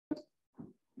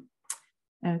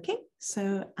Okay,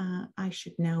 so I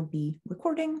should now be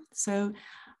recording. So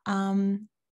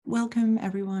welcome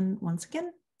everyone once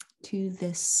again to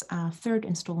this third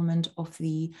installment of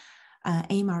the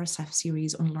AIM RSF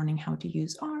series on learning how to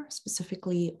use R,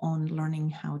 specifically on learning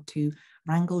how to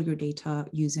wrangle your data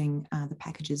using the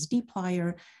packages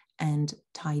dplyr and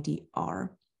tidyr.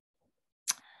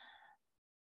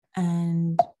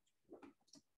 And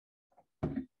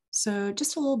so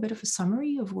just a little bit of a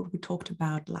summary of what we talked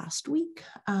about last week.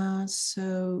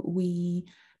 So we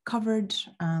covered,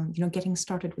 getting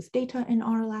started with data in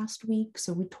R last week.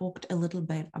 So we talked a little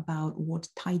bit about what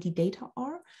tidy data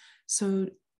are. So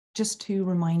just to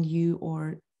remind you,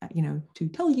 or to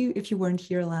tell you if you weren't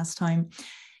here last time,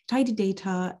 tidy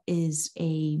data is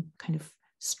a kind of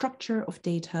structure of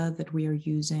data that we are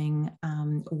using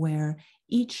where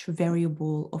each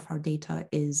variable of our data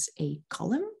is a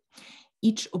column.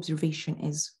 Each observation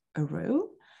is a row,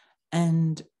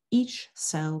 and each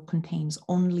cell contains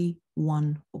only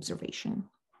one observation.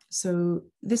 So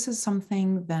this is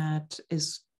something that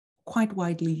is quite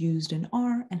widely used in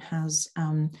R and has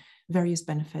various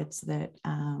benefits that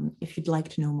if you'd like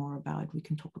to know more about, we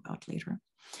can talk about later.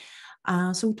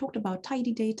 So we talked about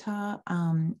tidy data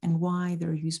and why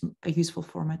they're a useful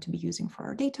format to be using for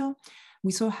our data.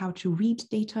 We saw how to read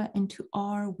data into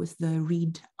R with the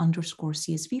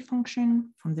read_CSV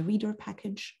function from the reader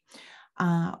package.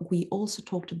 We also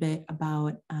talked a bit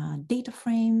about data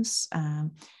frames,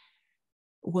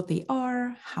 what they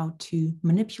are, how to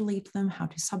manipulate them, how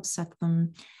to subset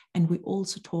them. And we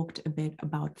also talked a bit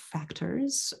about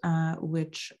factors,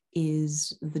 which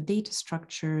is the data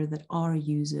structure that R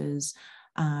uses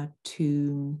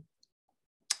to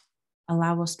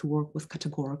allow us to work with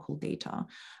categorical data.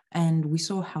 And we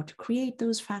saw how to create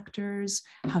those factors,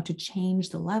 how to change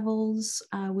the levels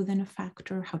within a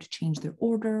factor, how to change their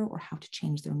order or how to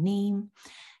change their name.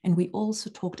 And we also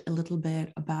talked a little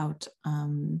bit about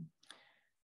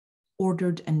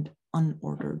ordered and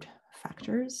unordered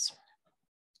factors.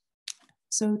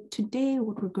 So today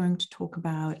what we're going to talk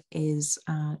about is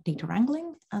data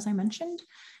wrangling, as I mentioned.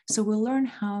 So we'll learn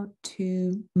how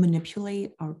to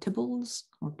manipulate our tables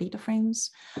or data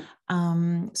frames.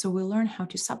 So we'll learn how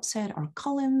to subset our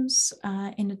columns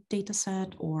in a data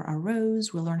set or our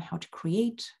rows. We'll learn how to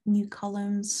create new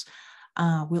columns.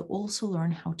 We'll also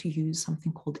learn how to use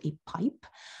something called a pipe,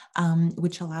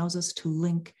 which allows us to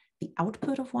link the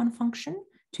output of one function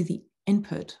to the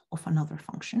input of another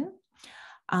function.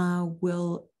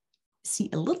 We'll see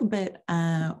a little bit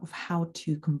of how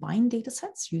to combine data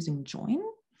sets using join.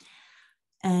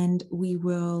 And we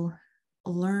will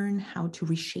learn how to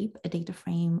reshape a data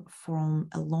frame from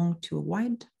a long to a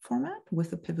wide format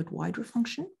with a pivot wider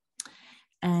function.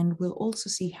 And we'll also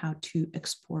see how to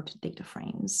export data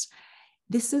frames.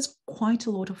 This is quite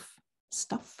a lot of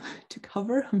stuff to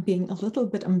cover. I'm being a little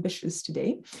bit ambitious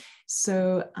today.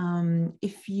 So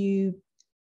if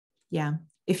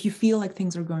you feel like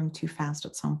things are going too fast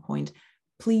at some point,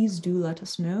 please do let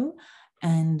us know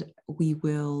and we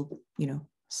will,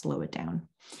 slow it down.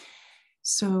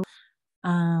 So,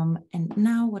 and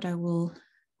now what I will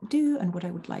do and what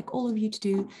I would like all of you to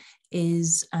do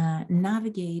is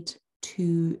navigate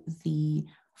to the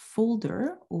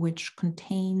folder which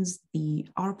contains the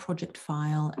R project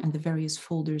file and the various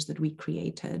folders that we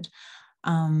created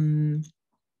in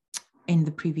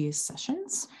the previous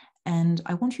sessions. And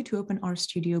I want you to open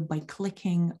RStudio by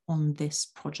clicking on this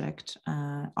project,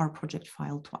 R project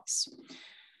file twice.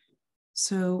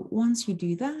 So once you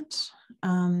do that,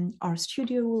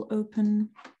 RStudio will open.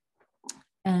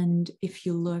 And if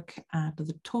you look at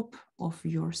the top of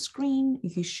your screen,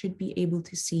 you should be able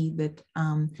to see that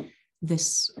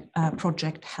this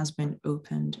project has been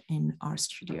opened in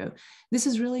RStudio. This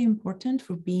is really important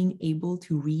for being able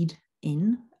to read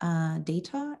in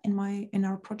data in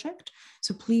our project.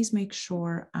 So please make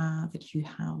sure that you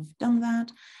have done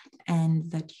that and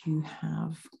that you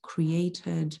have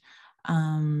created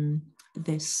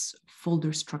this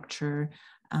folder structure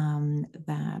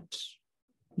that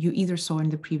you either saw in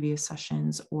the previous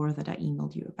sessions or that I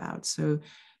emailed you about. So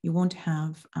you want to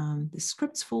have the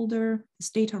scripts folder, this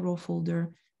data raw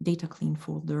folder, data clean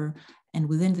folder, and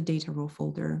within the data raw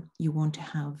folder, you want to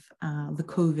have the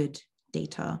COVID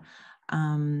data.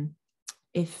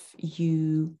 If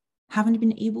you haven't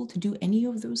been able to do any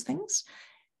of those things,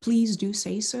 please do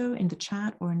say so in the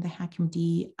chat or in the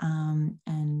HackMD,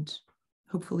 and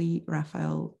hopefully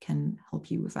Raphael can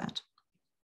help you with that.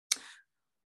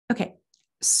 Okay,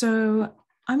 so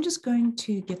I'm just going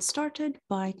to get started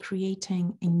by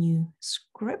creating a new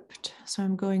script. So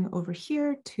I'm going over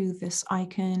here to this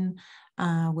icon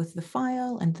with the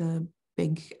file and the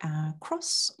big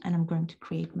cross, and I'm going to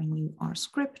create my new R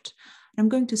script. And I'm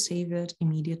going to save it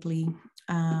immediately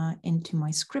into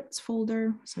my scripts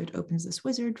folder. So it opens this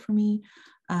wizard for me.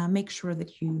 Make sure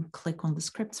that you click on the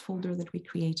scripts folder that we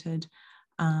created.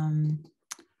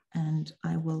 And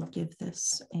I will give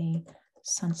this a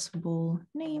sensible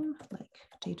name like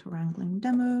data wrangling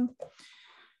demo,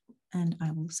 and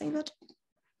I will save it.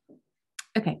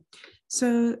 Okay,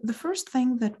 so the first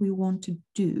thing that we want to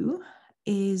do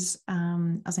is,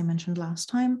 as I mentioned last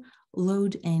time,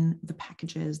 load in the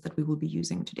packages that we will be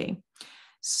using today.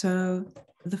 So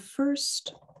the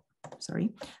first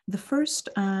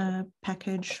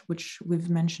package, which we've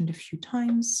mentioned a few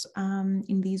times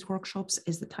in these workshops,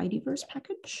 is the tidyverse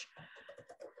package.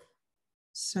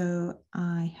 So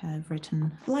I have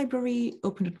written library,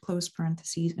 opened and closed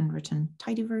parentheses, and written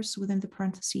tidyverse within the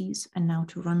parentheses. And now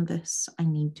to run this, I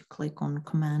need to click on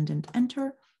command and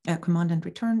enter, command and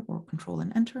return, or control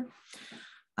and enter.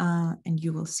 And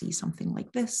you will see something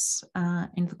like this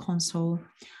in the console.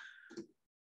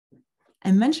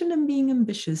 I mentioned I'm being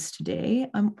ambitious today.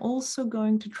 I'm also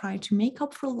going to try to make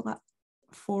up for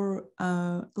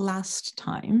last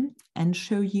time and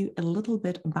show you a little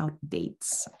bit about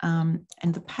dates.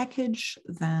 And the package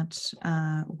that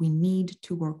we need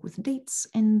to work with dates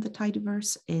in the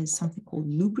tidyverse is something called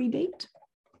lubridate.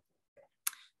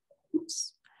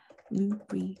 Oops,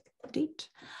 lubridate.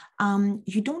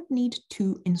 You don't need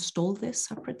to install this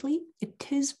separately.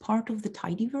 It is part of the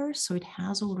tidyverse, so it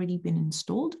has already been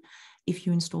installed if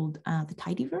you installed the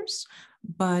tidyverse,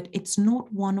 but it's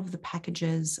not one of the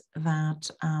packages that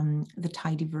the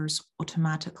tidyverse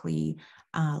automatically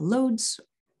loads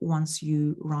once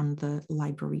you run the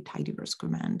library tidyverse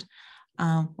command.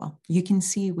 Well, you can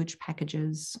see which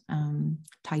packages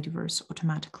tidyverse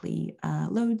automatically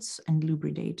loads, and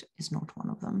lubridate is not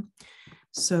one of them.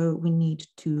 So we need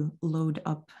to load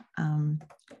up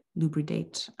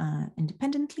lubridate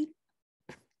independently.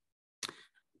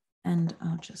 And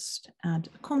I'll just add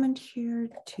a comment here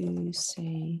to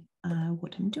say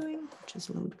what I'm doing, which is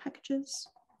load packages.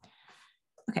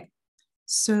 Okay,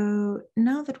 so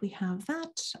now that we have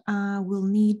that,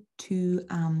 we'll need to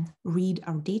read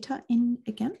our data in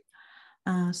again.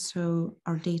 So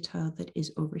our data that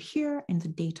is over here in the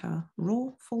data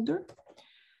raw folder.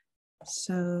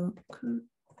 So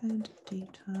COVID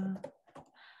data.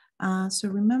 So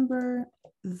remember,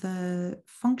 the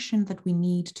function that we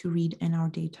need to read in our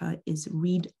data is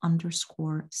read_CSV,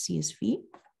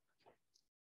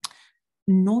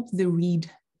 not the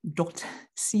read.csv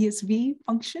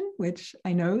function, which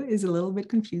I know is a little bit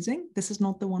confusing. This is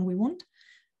not the one we want.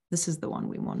 This is the one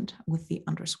we want with the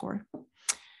underscore.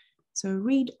 So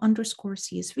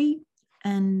read_CSV.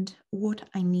 And what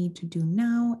I need to do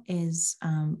now is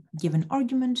give an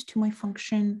argument to my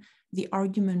function. The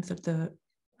argument that the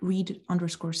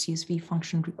read_CSV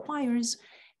function requires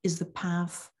is the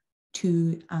path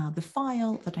to the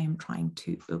file that I am trying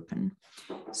to open.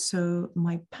 So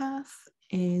my path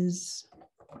is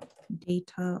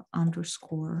data_raw,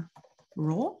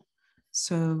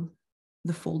 so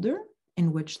the folder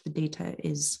in which the data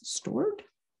is stored,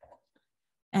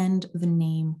 and the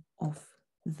name of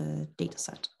the data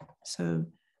set. So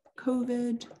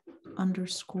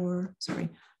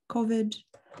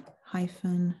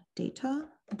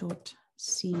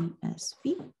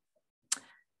COVID-data.csv.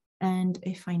 And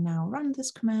if I now run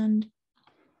this command,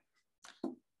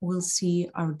 we'll see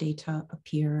our data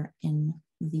appear in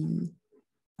the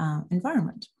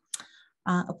environment.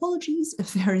 Apologies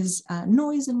if there is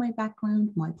noise in my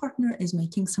background. My partner is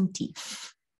making some tea.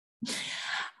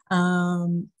 All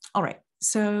right,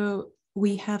 so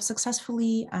we have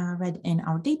successfully read in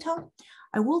our data.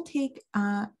 I will take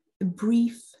a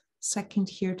brief second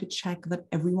here to check that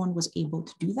everyone was able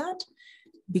to do that,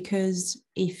 because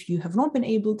if you have not been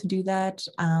able to do that,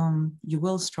 you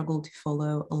will struggle to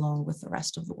follow along with the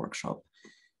rest of the workshop.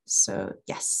 So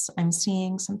yes, I'm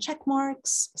seeing some check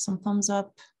marks, some thumbs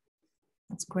up.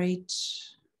 That's great.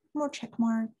 More check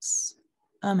marks.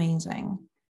 Amazing.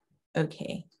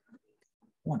 Okay,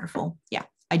 wonderful. Yeah,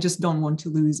 I just don't want to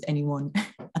lose anyone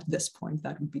at this point.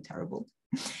 That would be terrible.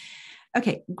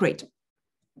 Okay, great.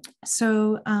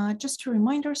 So just to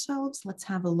remind ourselves, let's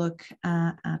have a look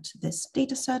at this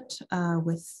data set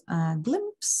with a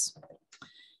glimpse,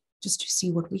 just to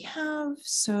see what we have.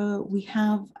 So we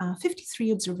have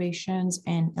 53 observations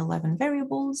and 11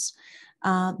 variables.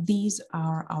 These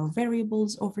are our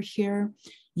variables over here.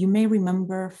 You may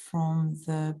remember from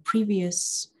the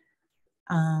previous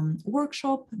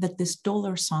workshop that this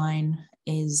 $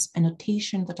 is a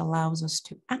notation that allows us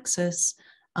to access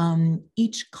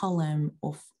each column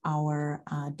of our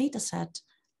data set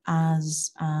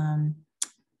as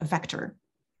a vector.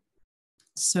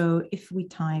 So if we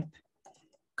type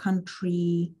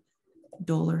country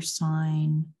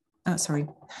 $,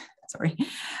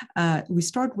 we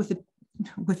start with the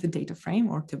data frame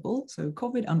or tibble, so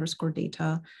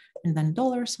COVID_data, and then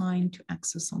 $, to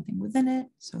access something within it.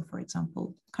 So for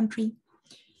example, country,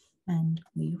 and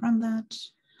we run that.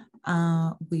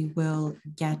 We will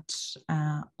get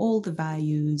all the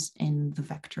values in the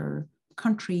vector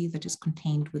country that is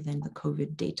contained within the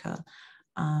COVID data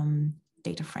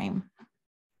data frame.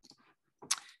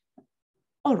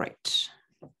 All right.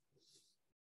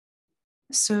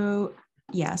 So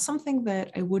yeah, something that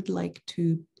I would like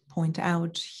to point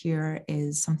out here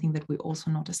is something that we also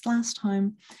noticed last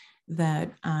time,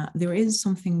 that there is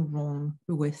something wrong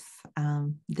with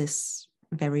this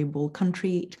variable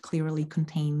country. It clearly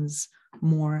contains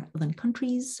more than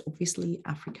countries. Obviously,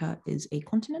 Africa is a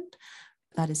continent.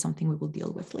 That is something we will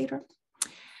deal with later.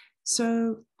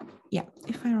 So yeah,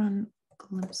 if I run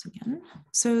Glimpse again.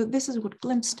 So this is what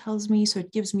Glimpse tells me. So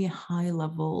it gives me a high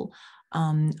level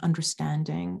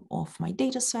understanding of my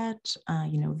data set,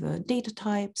 the data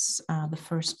types, the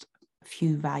first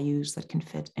few values that can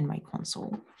fit in my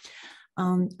console.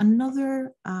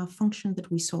 Another function that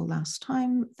we saw last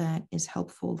time that is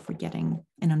helpful for getting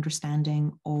an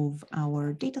understanding of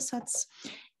our data sets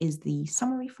is the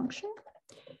summary function.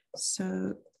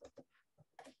 So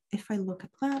if I look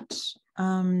at that,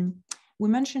 we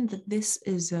mentioned that this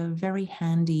is a very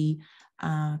handy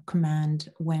command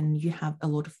when you have a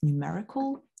lot of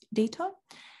numerical data.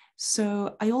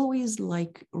 So I always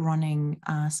like running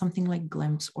something like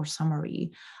Glimpse or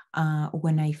Summary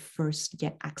when I first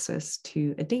get access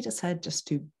to a data set, just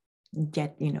to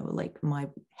get, like my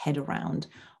head around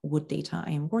what data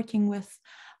I am working with.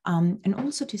 And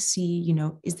also to see,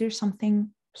 is there something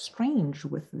strange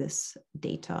with this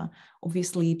data?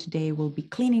 Obviously, today we'll be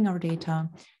cleaning our data,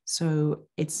 so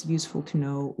it's useful to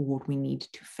know what we need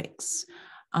to fix.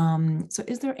 So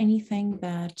is there anything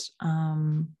that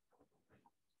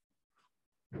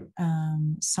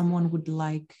someone would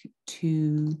like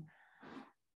to,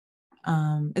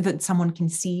 that someone can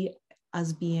see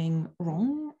as being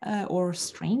wrong or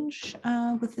strange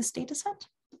with this data set?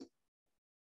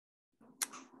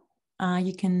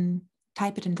 You can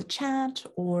type it in the chat,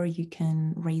 or you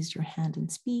can raise your hand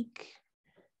and speak.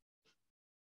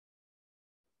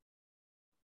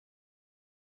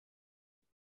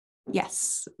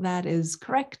 Yes, that is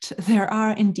correct. There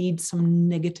are indeed some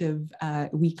negative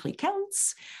weekly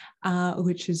counts,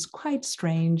 which is quite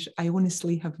strange. I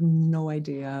honestly have no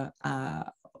idea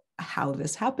how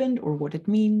this happened or what it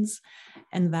means.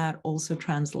 And that also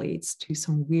translates to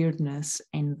some weirdness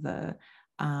in the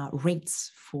rates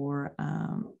for,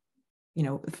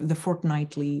 the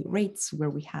fortnightly rates, where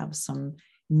we have some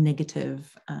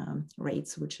negative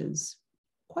rates, which is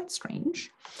quite strange.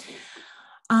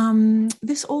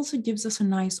 This also gives us a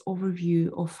nice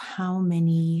overview of how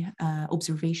many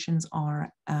observations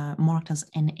are marked as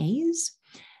NAs.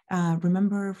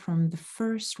 Remember from the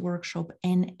first workshop,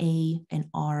 NA and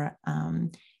R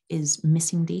is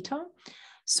missing data.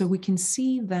 So we can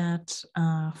see that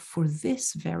for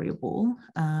this variable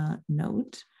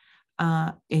node,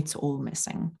 it's all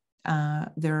missing.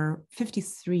 There are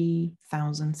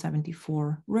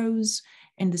 53,074 rows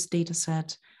in this data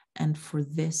set. And for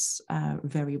this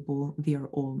variable, they are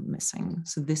all missing.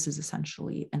 So this is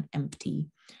essentially an empty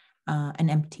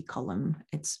column.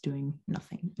 It's doing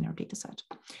nothing in our data set.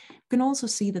 You can also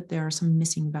see that there are some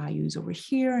missing values over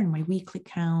here in my weekly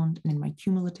count and in my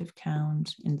cumulative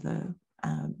count, in the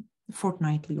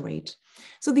fortnightly rate.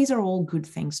 So these are all good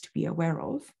things to be aware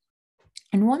of.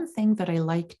 And one thing that I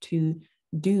like to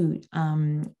do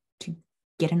to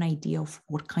get an idea of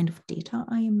what kind of data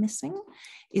I am missing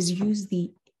is use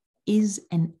the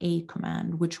is_NA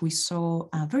command, which we saw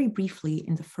very briefly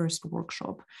in the first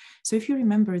workshop. So if you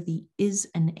remember, the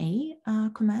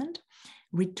is_NA command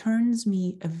returns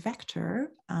me a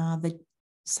vector that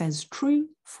says true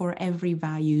for every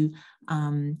value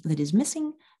that is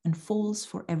missing and false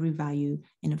for every value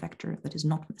in a vector that is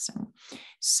not missing.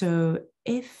 So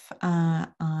if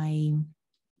I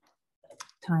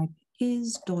type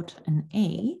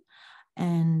is.NA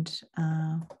and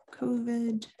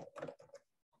COVID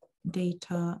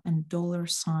data and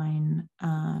 $,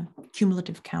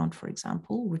 cumulative count, for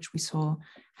example, which we saw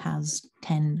has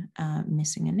 10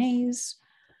 missing NAs.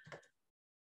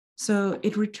 So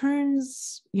it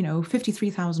returns,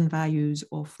 53,000 values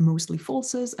of mostly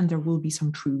falses, and there will be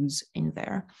some trues in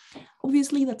there.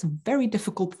 Obviously, that's a very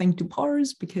difficult thing to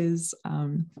parse because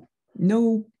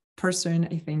no person,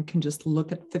 I think, can just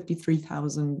look at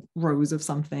 53,000 rows of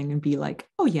something and be like,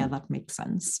 oh yeah, that makes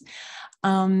sense.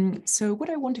 So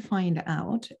what I want to find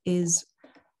out is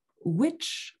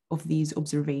which of these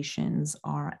observations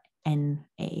are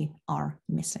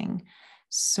missing.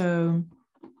 So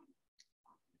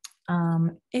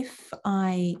if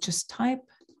I just type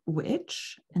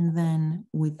which, and then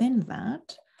within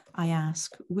that, I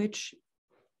ask which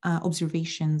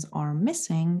observations are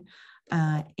missing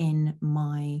in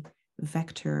my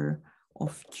vector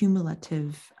of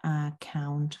cumulative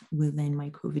count within my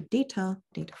COVID data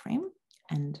frame,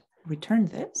 and return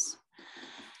this,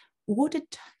 what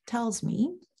it tells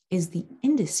me is the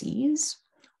indices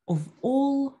of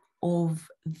all of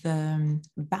the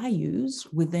values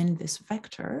within this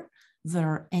vector that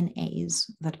are NAs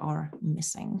that are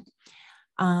missing,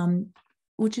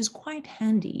 which is quite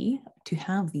handy to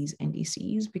have these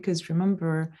indices, because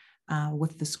remember,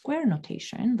 with the square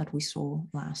notation that we saw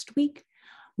last week,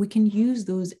 we can use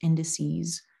those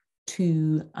indices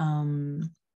to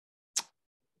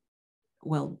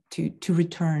to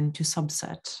return, to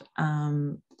subset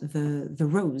the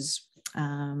rows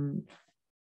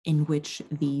in which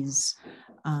these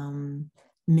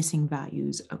missing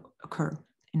values occur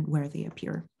and where they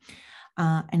appear.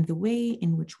 And the way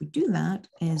in which we do that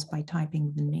is by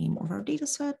typing the name of our data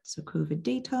set, so COVID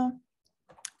data,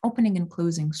 opening and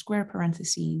closing square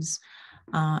parentheses.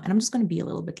 And I'm just going to be a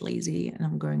little bit lazy, and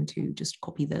I'm going to just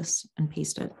copy this and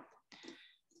paste it.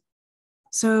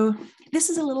 So this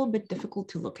is a little bit difficult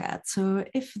to look at. So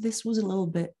if this was a little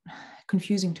bit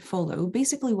confusing to follow,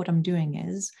 basically what I'm doing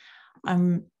is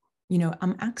I'm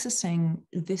accessing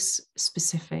this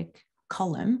specific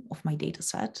column of my data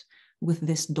set with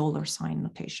this $sign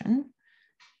notation.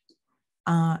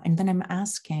 And then I'm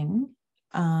asking,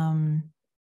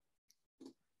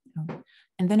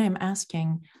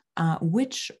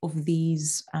 which of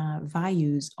these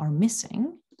values are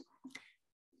missing,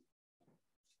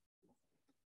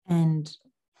 and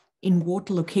in what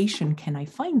location can I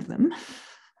find them?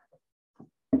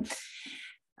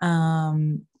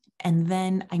 And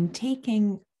then I'm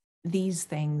taking these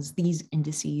things, these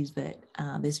indices that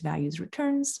this values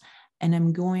returns, and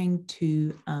I'm going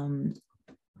to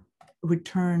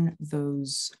return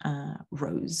those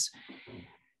rows.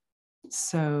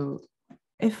 So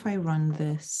if I run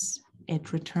this,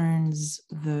 it returns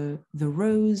the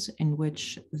rows in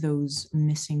which those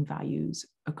missing values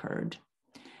occurred.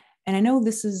 And I know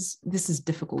this is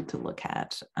difficult to look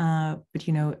at, but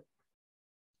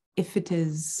if it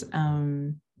is,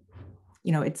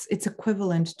 it's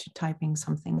equivalent to typing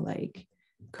something like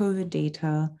COVID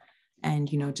data and,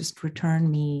 just return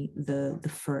me the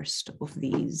first of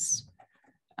these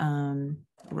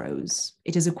rows.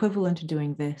 It is equivalent to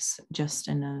doing this just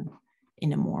in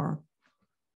a more,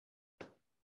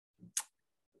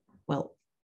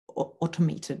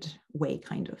 automated way,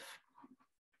 kind of.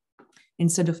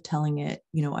 Instead of telling it,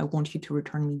 I want you to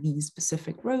return me these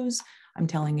specific rows, I'm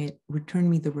telling it, return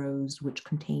me the rows which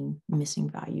contain missing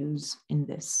values in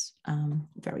this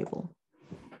variable.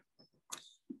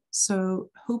 So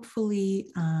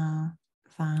hopefully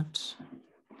that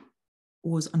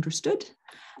was understood.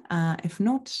 If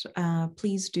not,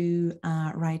 please do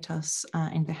write us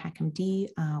in the HackMD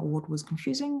what was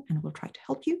confusing, and we'll try to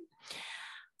help you.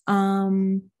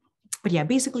 But yeah,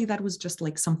 basically that was just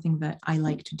like something that I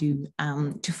like to do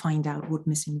to find out what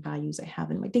missing values I have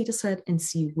in my data set and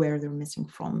see where they're missing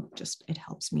from. Just, it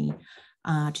helps me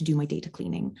to do my data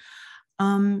cleaning.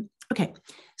 Okay,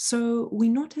 so we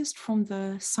noticed from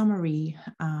the summary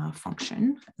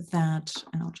function that,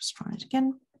 and I'll just run it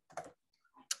again,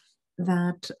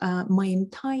 that my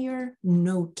entire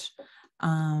note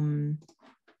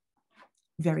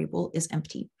variable is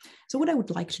empty. So what I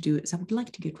would like to do is I would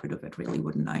like to get rid of it, really,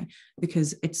 wouldn't I?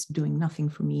 Because it's doing nothing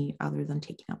for me other than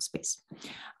taking up space.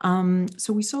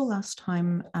 So we saw last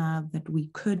time that we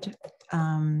could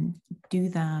do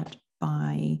that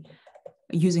by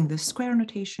using the square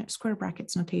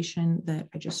brackets notation that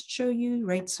I just showed you,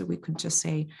 right? So we could just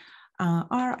say,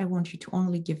 R, I want you to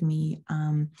only give me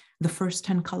the first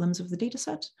 10 columns of the data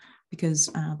set, because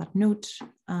that note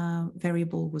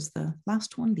variable was the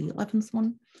last one, the 11th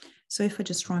one. So if I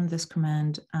just run this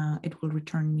command, it will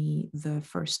return me the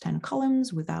first 10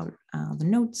 columns without the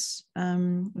notes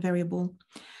variable.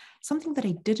 Something that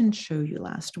I didn't show you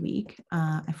last week,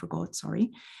 I forgot,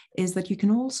 sorry, is that you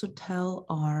can also tell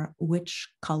R which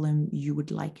column you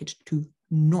would like it to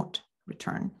not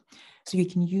return. So you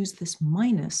can use this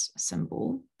minus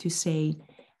symbol to say,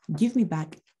 give me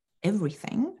back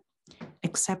everything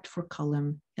except for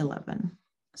column 11.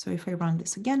 So if I run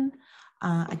this again,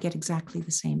 I get exactly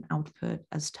the same output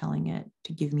as telling it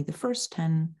to give me the first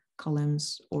 10 columns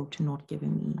or to not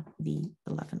giving me the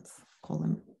 11th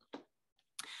column.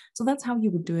 So that's how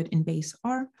you would do it in base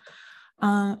R.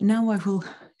 Now I will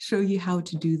show you how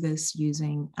to do this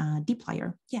using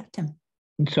dplyr. Yeah, Tim.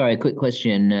 Sorry, a quick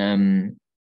question,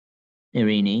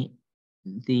 Irini.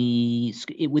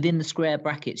 Within the square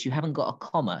brackets, you haven't got a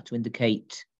comma to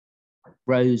indicate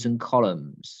rows and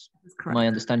columns. My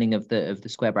understanding of the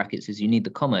square brackets is you need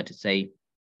the comma to say,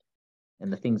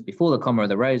 and the things before the comma are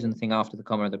the rows, and the thing after the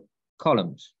comma are the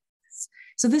columns.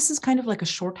 So this is kind of like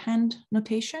a shorthand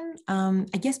notation.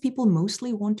 I guess people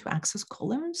mostly want to access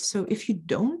columns. So if you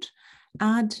don't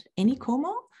add any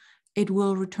comma, it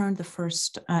will return the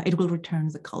first, it will return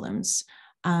the columns.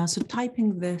 So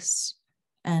typing this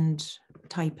and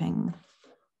typing.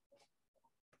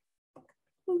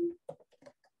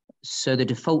 So the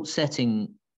default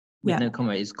setting with no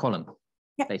comma is column,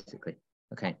 basically.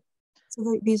 Okay.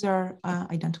 So these are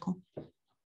identical.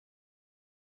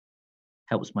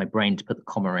 Helps my brain to put the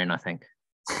comma in, I think.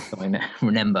 So I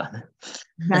remember.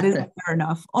 That is fair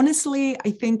enough. Honestly,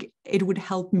 I think it would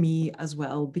help me as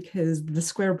well because the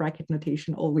square bracket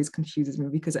notation always confuses me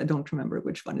because I don't remember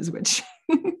which one is which.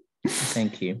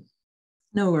 Thank you.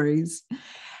 No worries.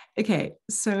 Okay,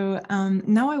 so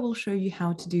now I will show you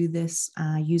how to do this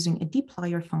using a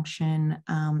dplyr function,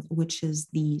 which is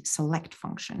the select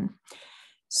function.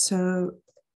 So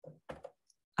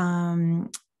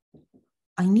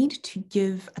I need to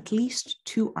give at least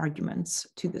 2 arguments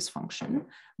to this function.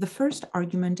 The first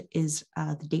argument is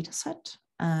the dataset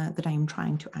that I am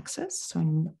trying to access. So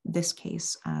in this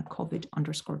case,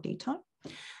 COVID_data.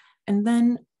 And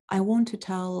then I want to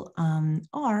tell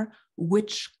R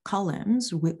which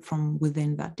columns from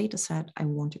within that dataset I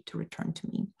want it to return to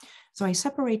me. So I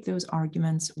separate those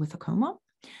arguments with a comma.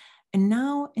 And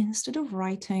now instead of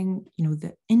writing,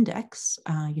 the index,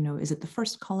 is it the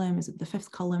first column? Is it the 5th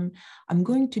column? I'm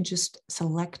going to just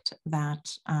select that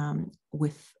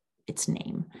with its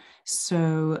name.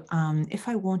 So if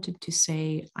I wanted to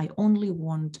say, I only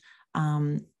want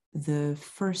the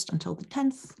 1st until the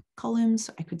 10th columns,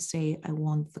 I could say I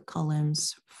want the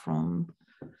columns from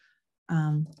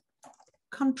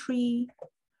country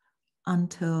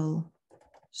until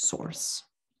source.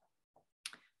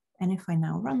 And if I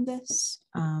now run this,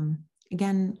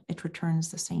 again, it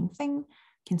returns the same thing. You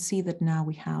can see that now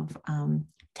we have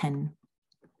 10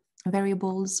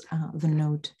 variables. The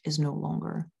note is no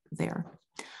longer there.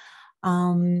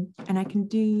 And I can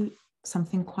do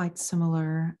something quite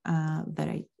similar that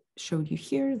I showed you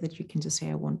here, that you can just say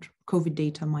I want COVID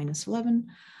data -11.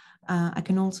 I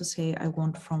can also say I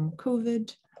want from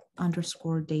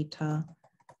COVID_data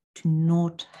to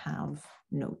not have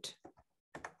note.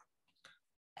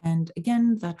 And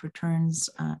again, that returns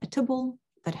a tibble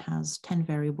that has 10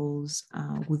 variables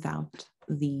without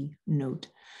the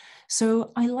note.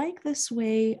 So I like this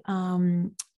way,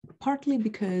 partly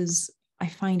because I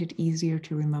find it easier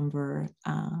to remember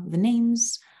the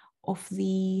names of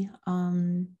the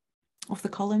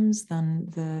columns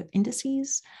than the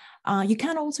indices. You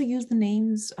can also use the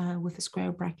names with the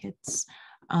square brackets,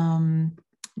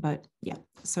 but yeah,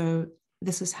 so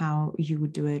this is how you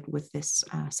would do it with this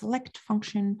select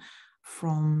function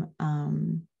from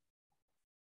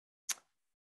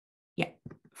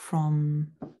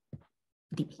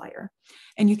dplyr.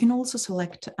 And you can also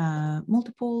select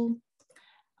multiple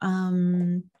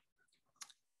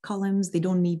columns. They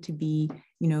don't need to be,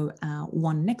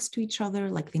 one next to each other,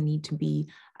 like they need to be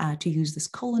to use this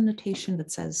colon notation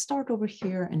that says start over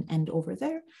here and end over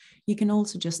there. You can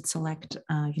also just select,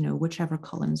 whichever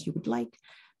columns you would like.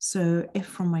 So if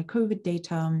from my COVID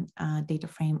data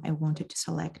frame, I wanted to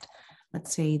select,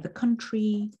 let's say, the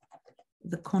country,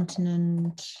 the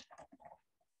continent,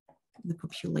 the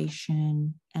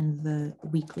population, and the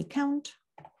weekly count,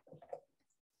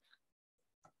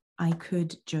 I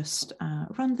could just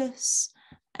run this,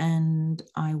 and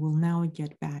I will now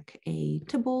get back a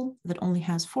tibble that only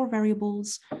has 4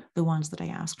 variables, the ones that I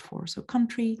asked for. So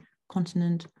country,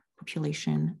 continent,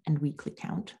 population, and weekly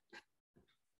count.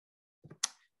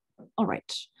 All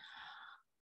right.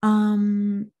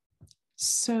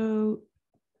 So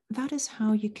that is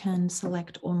how you can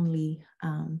select only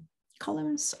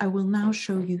columns. I will now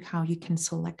show you how you can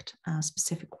select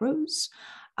specific rows.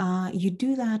 You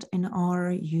do that in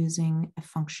R using a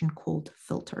function called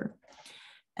filter.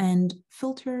 And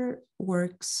filter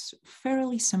works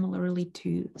fairly similarly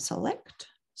to select.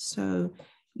 So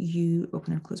you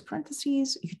open and close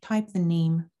parentheses, you type the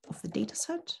name of the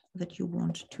dataset that you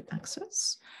want to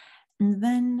access, and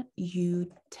then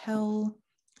you tell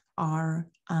R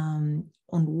on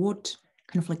what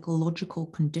kind of like logical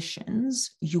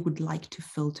conditions you would like to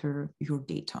filter your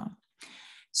data.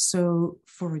 So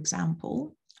for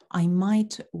example, I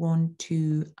might want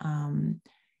to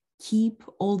keep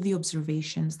all the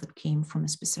observations that came from a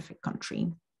specific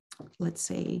country. Let's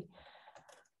say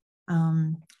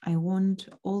I want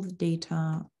all the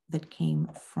data that came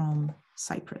from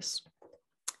Cyprus.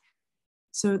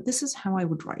 So this is how I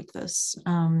would write this.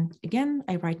 Again,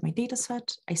 I write my data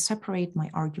set, I separate my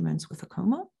arguments with a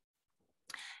comma.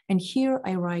 And here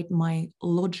I write my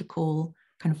logical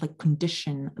kind of like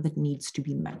condition that needs to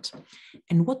be met.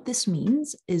 And what this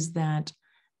means is that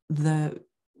the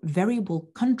variable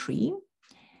country,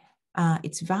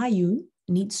 its value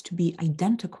needs to be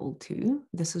identical to,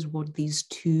 this is what these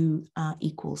two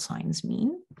equal signs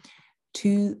mean,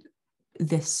 to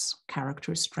this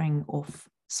character string of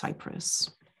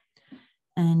Cyprus.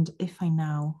 And if I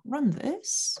now run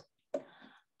this,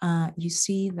 you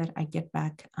see that I get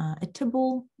back a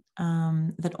table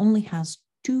that only has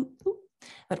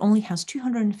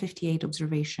 258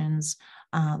 observations.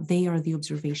 They are the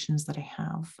observations that I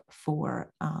have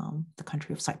for the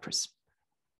country of Cyprus.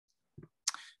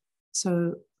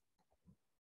 So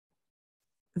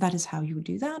that is how you would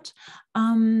do that.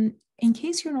 In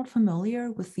case you're not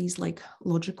familiar with these like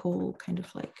logical kind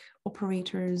of like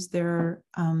operators, there,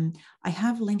 I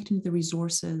have linked in the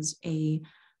resources a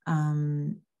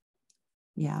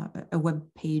web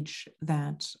page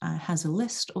that has a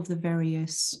list of the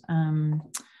various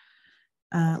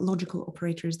logical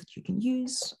operators that you can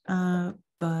use.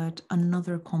 But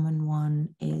another common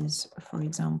one is, for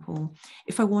example,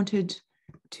 if I wanted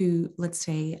to, let's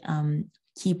say,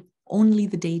 keep only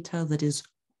the data that is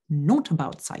not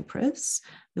about Cyprus,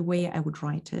 the way I would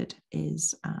write it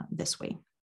is this way.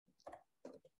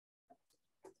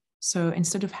 So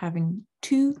instead of having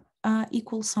two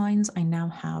equal signs, I now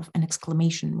have an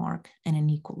exclamation mark and an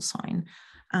equal sign.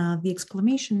 The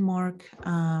exclamation mark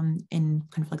in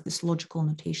kind of like this logical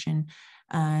notation,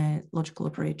 logical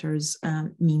operators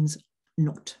means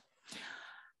not.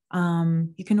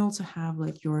 You can also have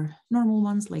like your normal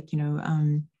ones, like, you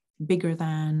know, bigger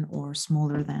than or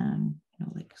smaller than, you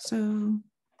know, like so,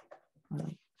 or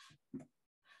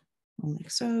like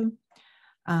so.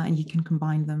 And you can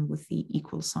combine them with the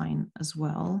equal sign as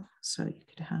well. So you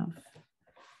could have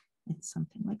it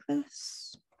something like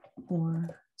this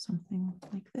or something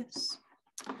like this.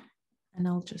 And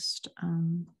I'll just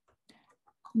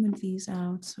comment these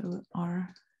out so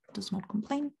R does not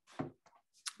complain.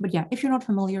 But yeah, if you're not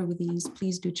familiar with these,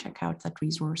 please do check out that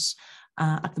resource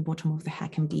at the bottom of the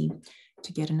HackMD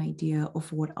to get an idea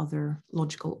of what other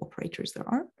logical operators there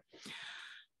are.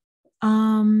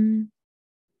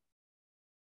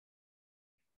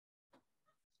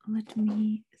 Let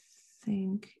me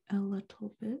think a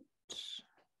little bit.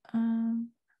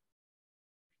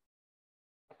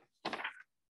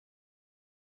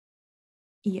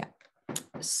 Yeah,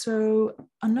 so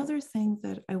another thing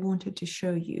that I wanted to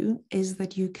show you is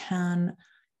that you can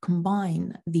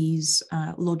combine these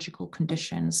logical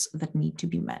conditions that need to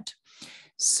be met.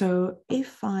 So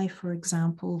if I, for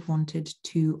example, wanted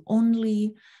to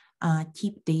only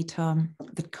keep data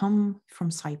that come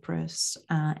from Cyprus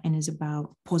and is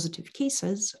about positive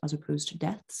cases as opposed to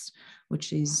deaths,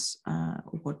 which is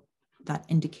what that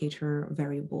indicator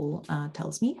variable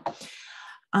tells me.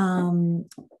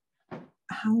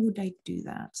 How would I do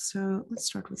that? So let's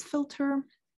start with filter,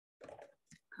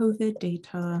 COVID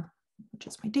data, which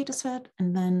is my data set,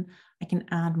 and then I can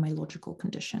add my logical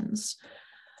conditions.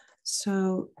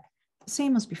 So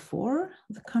same as before,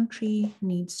 the country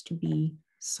needs to be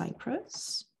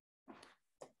Cyprus.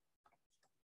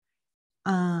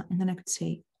 And then I could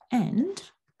say and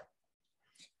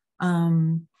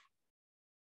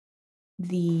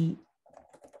the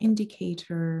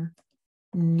indicator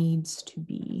needs to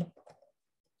be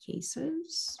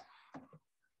cases.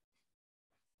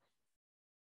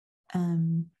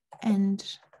 And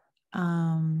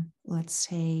let's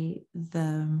say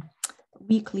the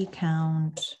weekly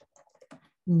count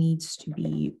needs to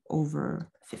be over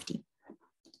 50.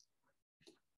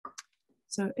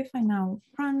 So if I now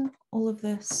run all of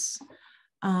this,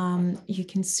 you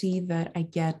can see that I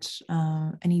get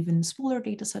an even smaller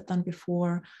data set than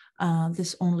before.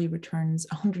 This only returns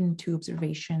 102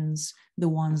 observations, the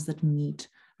ones that meet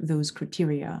those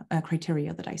criteria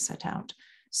that I set out.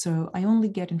 So I only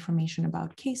get information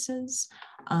about cases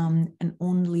and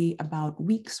only about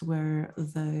weeks where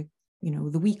the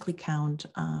weekly count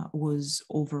was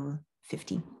over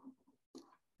 50.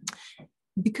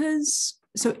 Because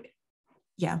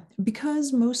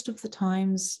most of the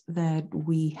times that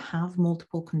we have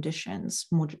multiple conditions,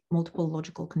 multiple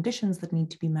logical conditions that need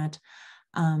to be met,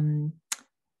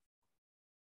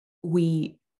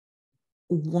 we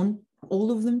want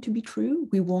all of them to be true.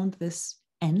 We want this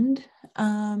AND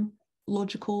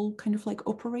logical kind of like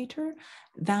operator.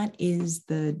 That is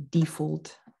the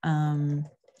default in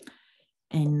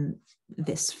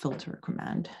this filter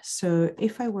command. So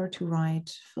if I were to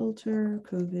write filter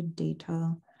COVID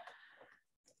data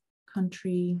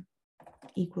country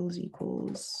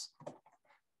equals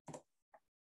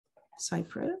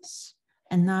Cyprus,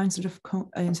 and now instead of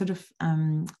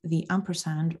the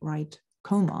ampersand, write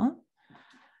comma,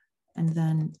 and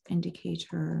then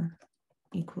indicator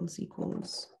equals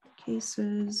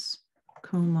cases,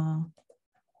 comma,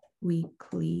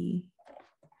 weekly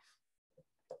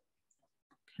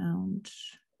count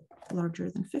larger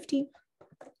than 50.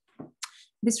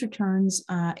 This returns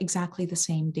exactly the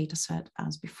same data set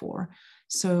as before.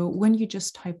 So when you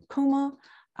just type comma,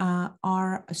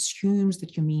 R assumes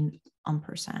that you mean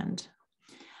ampersand.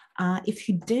 If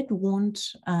you did want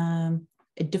a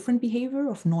different behavior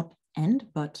of not AND,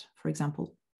 but for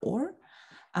example, OR,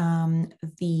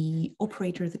 the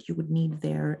operator that you would need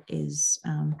there is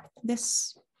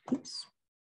this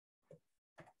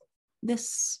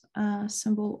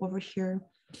symbol over here.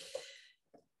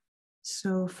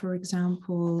 So for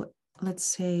example, let's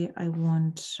say I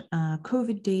want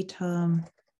COVID data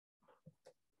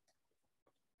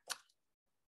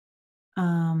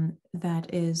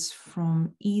that is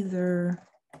from either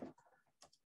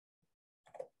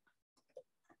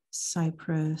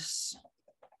Cyprus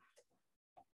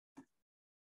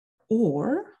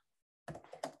or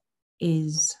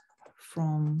is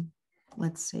from,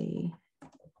 let's say,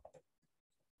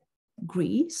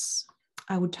 Greece,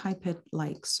 I would type it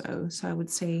like so. So I would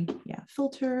say, yeah,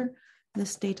 filter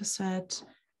this data set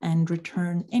and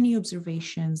return any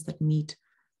observations that meet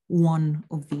one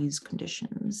of these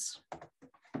conditions.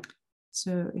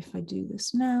 So if I do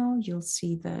this now, you'll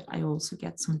see that I also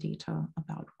get some data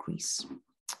about Greece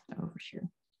over here.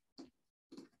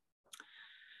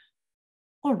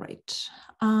 All right,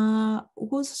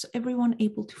 was everyone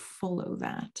able to follow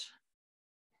that?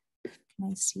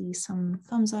 Can I see some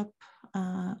thumbs up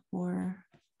or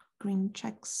green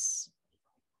checks?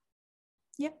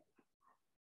 Yep,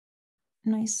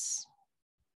 nice.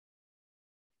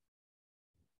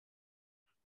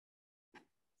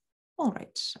 All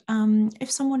right, if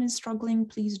someone is struggling,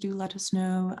 please do let us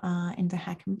know in the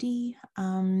HackMD.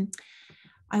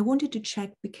 I wanted to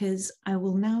check because I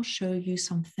will now show you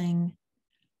something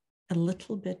a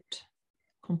little bit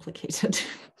complicated.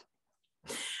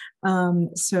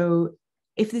 So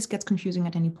if this gets confusing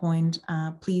at any point,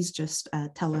 please just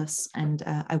tell us and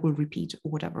I will repeat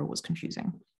whatever was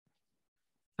confusing.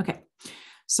 Okay,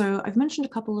 so I've mentioned a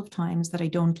couple of times that I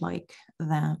don't like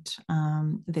that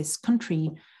this country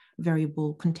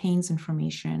variable contains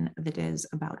information that is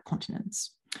about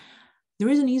continents. There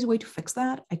is an easy way to fix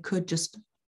that. I could just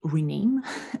rename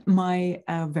my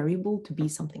variable to be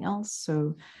something else.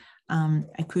 So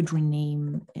I could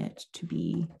rename it to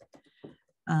be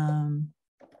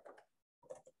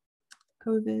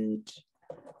COVID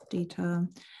data.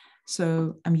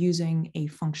 So I'm using a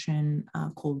function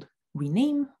called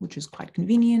rename, which is quite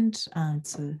convenient.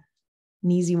 It's an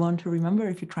easy one to remember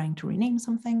if you're trying to rename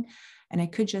something. And I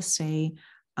could just say,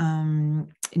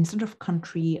 instead of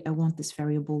country, I want this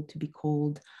variable to be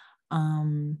called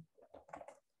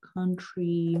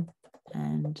country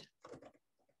and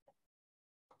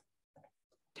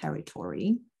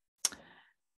territory,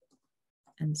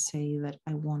 and say that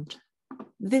I want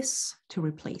this to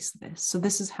replace this. So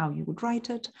this is how you would write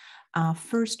it.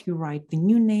 First, you write the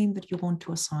new name that you want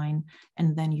to assign,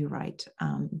 and then you write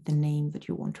the name that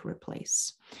you want to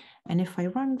replace. And if I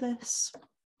run this,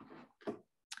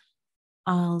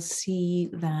 I'll see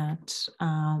that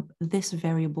this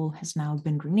variable has now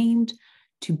been renamed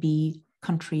to be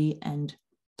country and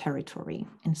territory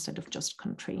instead of just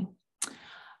country.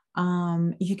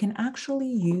 You can actually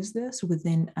use this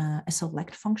within a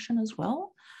select function as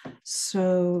well.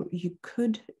 So you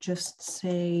could just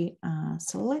say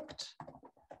select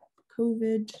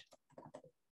COVID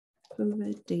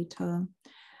data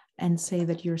and say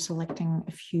that you're selecting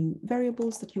a few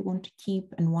variables that you want to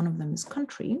keep, and one of them is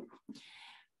country.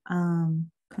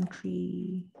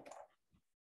 Country,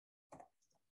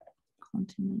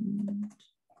 continent,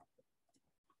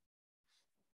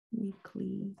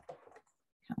 weekly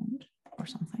count or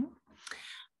something.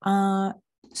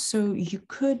 So you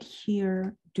could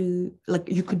here do, like,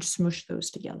 you could smush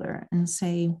those together and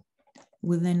say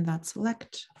within that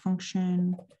select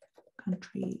function,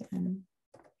 country and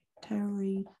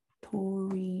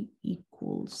territory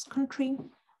equals country,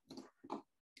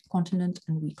 continent,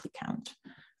 and weekly count.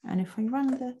 And if I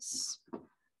run this,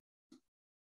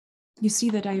 you see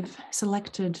that I've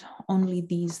selected only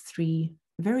these three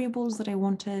variables that I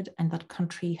wanted, and that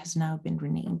country has now been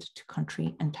renamed to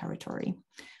country and territory.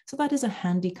 So that is a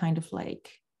handy kind of like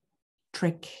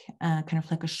trick, kind of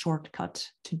like a shortcut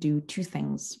to do two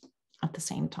things at the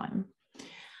same time.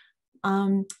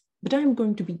 But I'm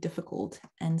going to be difficult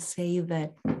and say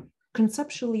that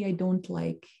conceptually, I don't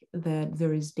like that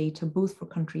there is data both for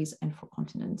countries and for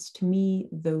continents. To me,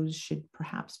 those should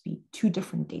perhaps be two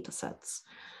different data sets.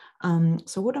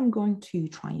 So what I'm going to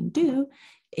try and do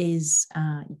is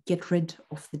get rid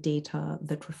of the data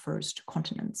that refers to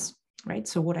continents, right?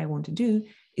 So what I want to do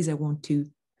is I want to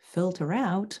filter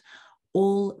out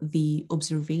all the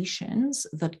observations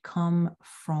that come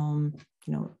from,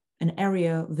 an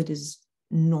area that is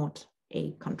not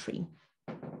a country.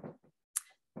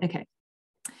 Okay,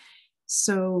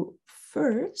 so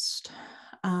first,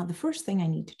 the first thing I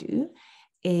need to do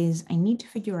is I need to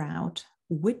figure out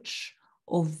which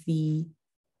of the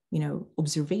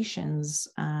observations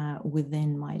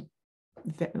within my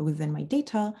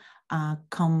data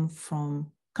come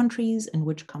from countries and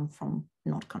which come from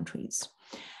not countries.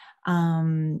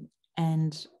 And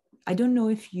I don't know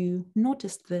if you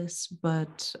noticed this,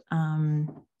 but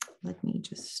let me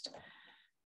just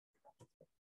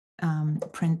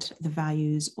print the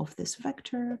values of this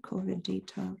vector, COVID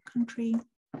data country.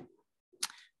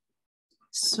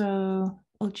 So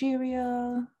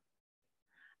Algeria,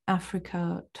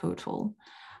 Africa total.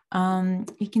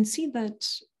 You can see that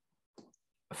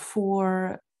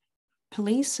for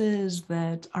places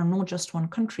that are not just one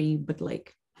country, but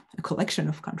like a collection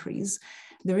of countries,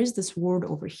 there is this word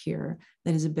over here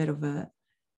that is a bit of a,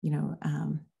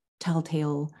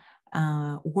 telltale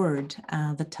word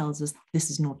that tells us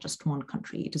this is not just one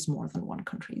country, it is more than one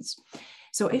countries.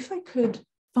 So if I could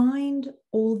find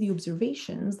all the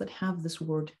observations that have this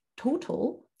word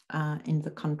total in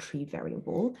the country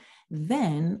variable,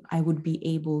 then I would be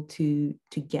able to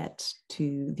get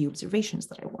to the observations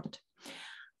that I want.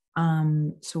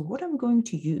 So what I'm going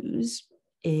to use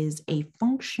is a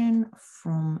function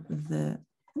from the,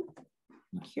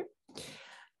 not here,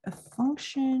 a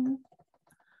function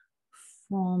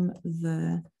from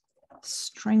the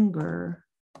stringer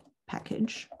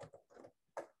package,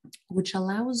 which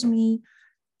allows me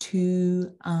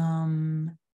to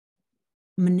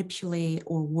manipulate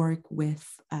or work with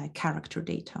character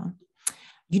data.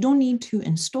 You don't need to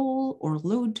install or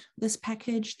load this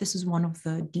package. This is one of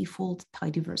the default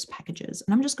tidyverse packages.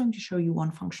 And I'm just going to show you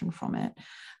one function from it.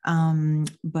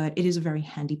 But it is a very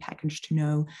handy package to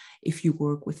know if you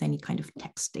work with any kind of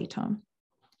text data.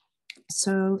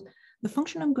 So the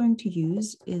function I'm going to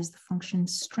use is the function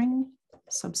string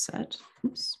subset.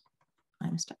 Oops, I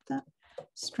mistyped that.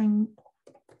 String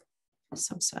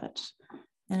subset.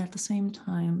 And at the same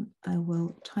time, I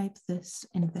will type this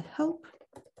in the help.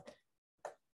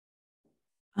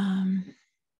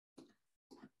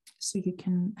 So you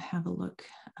can have a look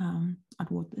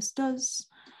at what this does.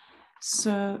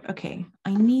 So, okay,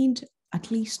 I need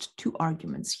at least two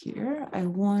arguments here. I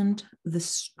want the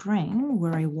string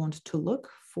where I want to look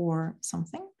for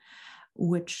something,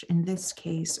 which in this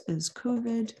case is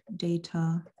COVID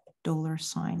data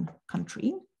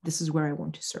 $country. This is where I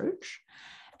want to search.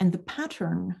 And the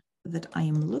pattern that I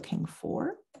am looking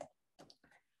for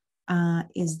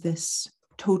is this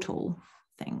total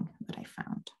thing that I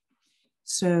found.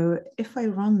 So if I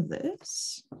run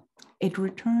this, it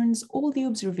returns all the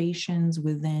observations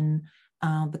within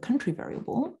the country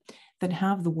variable that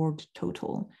have the word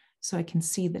total. So I can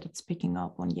see that it's picking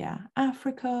up on,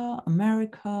 Africa,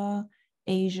 America,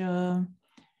 Asia,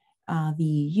 the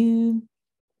EU,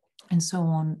 and so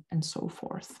on and so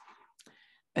forth.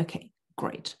 Okay,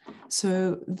 great.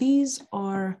 So these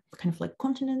are kind of like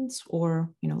continents or,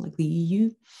 like the EU.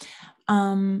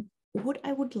 What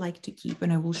I would like to keep,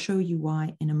 and I will show you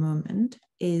why in a moment,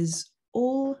 is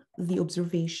all the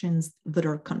observations that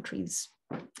are countries.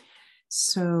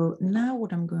 So now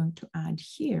what I'm going to add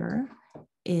here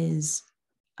is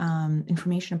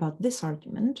information about this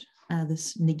argument,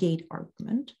 this negate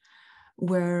argument,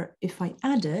 where if I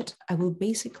add it, I will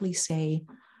basically say,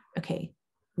 okay,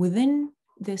 within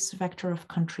this vector of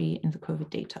country in the COVID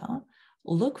data,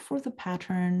 look for the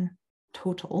pattern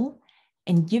total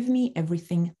and give me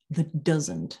everything that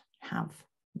doesn't have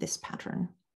this pattern,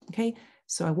 okay?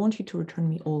 So I want you to return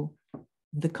me all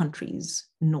the countries,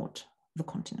 not the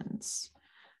continents.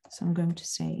 So I'm going to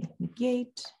say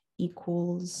negate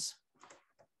equals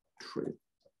true.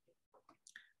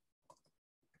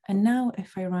 And now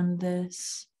if I run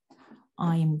this,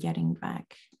 I am getting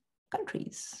back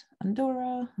countries: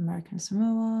 Andorra, American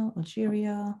Samoa,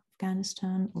 Algeria,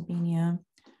 Afghanistan, Albania.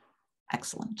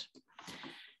 Excellent.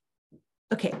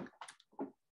 Okay,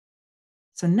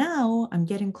 So now I'm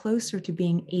getting closer to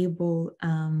being able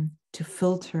to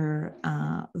filter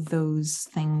those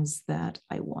things that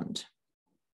I want.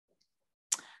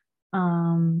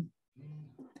 All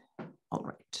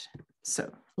right,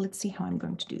 so let's see how I'm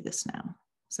going to do this now.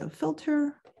 So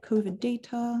filter COVID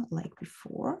data like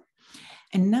before.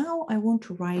 And now I want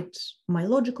to write my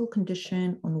logical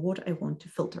condition on what I want to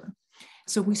filter.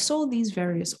 So we saw these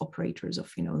various operators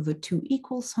of, the 2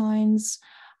 equal signs.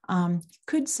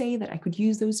 Could say that I could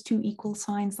use those 2 equal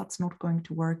signs. That's not going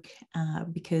to work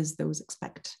because those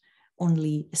expect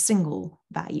only a single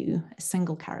value, a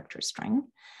single character string.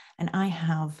 And I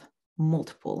have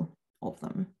multiple of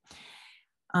them.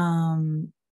 Oh,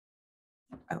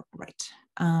 right.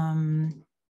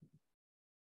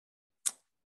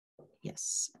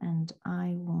 Yes, and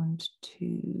I want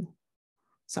to,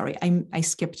 sorry, I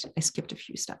skipped a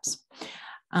few steps.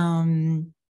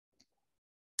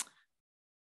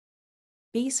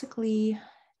 Basically,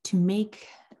 to make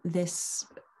this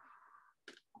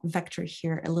vector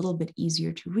here a little bit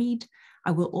easier to read,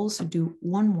 I will also do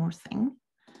one more thing,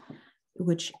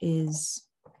 which is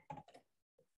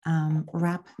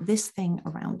wrap this thing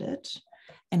around it.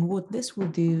 And what this will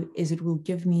do is it will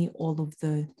give me all of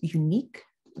the unique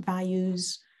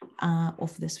values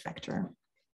of this vector.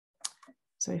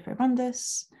 So if I run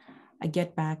this, I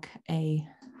get back a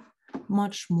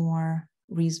much more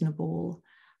reasonable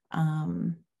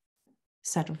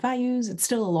set of values. It's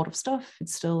still a lot of stuff.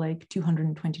 It's still like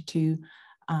 222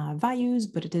 values,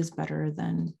 but it is better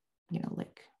than,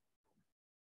 like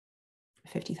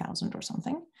 50,000 or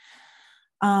something.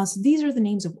 So these are the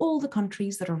names of all the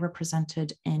countries that are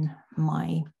represented in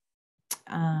my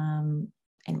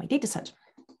data set.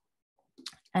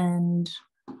 And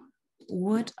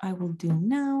what I will do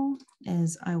now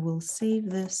is I will save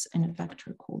this in a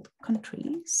vector called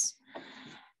countries.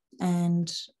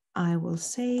 And I will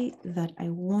say that I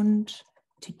want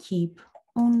to keep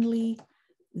only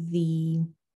the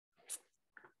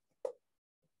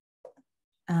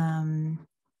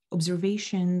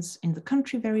observations in the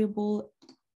country variable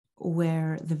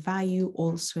where the value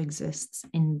also exists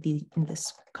in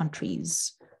this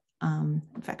country's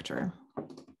vector.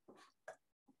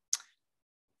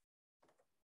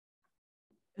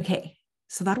 Okay,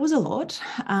 so that was a lot,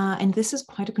 and this is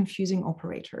quite a confusing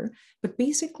operator, but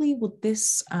basically what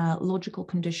this logical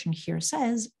condition here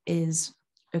says is,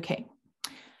 okay,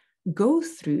 go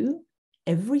through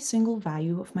every single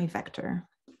value of my vector.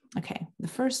 Okay, the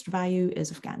first value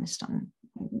is Afghanistan.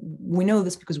 We know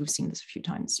this because we've seen this a few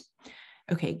times.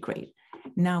 Okay, great.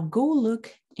 Now go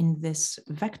look in this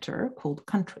vector called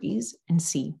countries and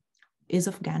see, is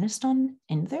Afghanistan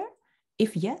in there?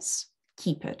 If yes,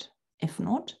 keep it. If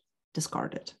not,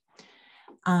 discard it.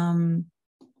 And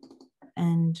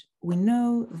we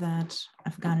know that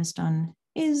Afghanistan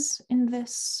is in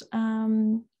this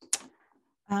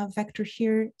vector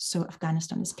here. So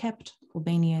Afghanistan is kept,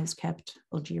 Albania is kept,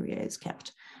 Algeria is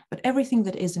kept. But everything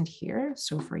that isn't here,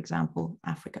 so for example,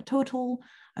 Africa total,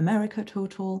 America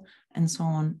total, and so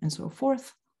on and so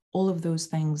forth, all of those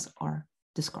things are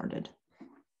discarded.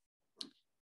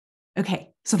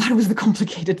 Okay, so that was the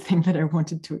complicated thing that I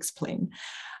wanted to explain.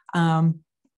 How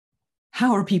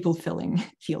are people feeling?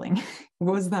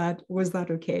 Was that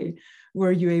okay?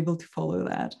 Were you able to follow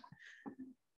that?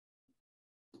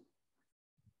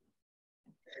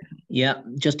 Yeah,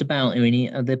 just about,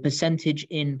 Irini. The percentage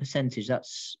in percentage,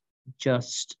 that's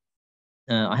just,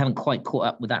 I haven't quite caught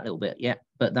up with that little bit yet,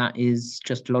 but that is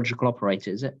just a logical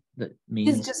operator, is it? That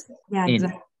means it's just, yeah,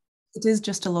 exactly. It is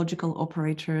just a logical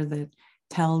operator that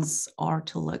tells R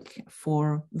to look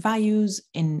for values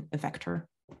in a vector.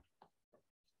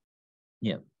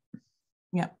 Yeah.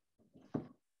 Yeah.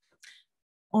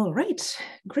 All right,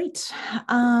 great.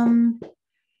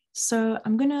 So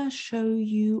I'm gonna show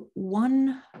you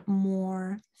one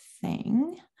more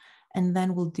thing, and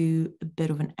then we'll do a bit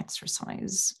of an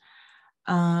exercise.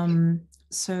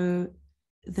 So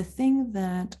the thing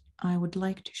that I would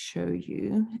like to show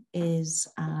you is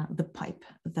the pipe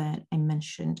that I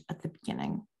mentioned at the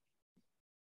beginning.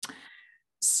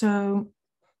 So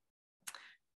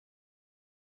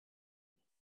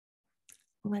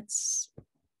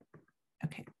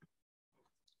okay.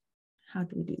 How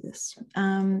do we do this?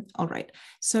 All right,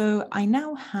 so I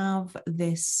now have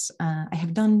this, I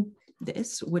have done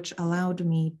this, which allowed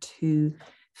me to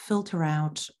filter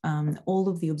out all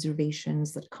of the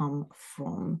observations that come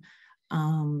from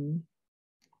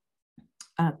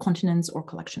continents or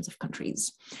collections of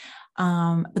countries.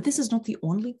 But this is not the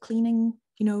only cleaning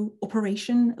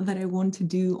operation that I want to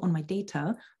do on my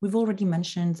data. We've already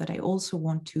mentioned that I also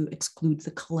want to exclude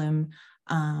the column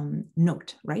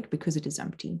note, right? Because it is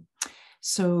empty.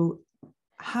 So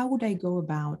how would I go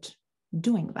about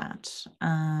doing that?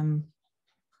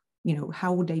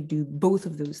 How would I do both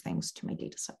of those things to my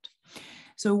data set?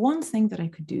 So one thing that I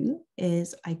could do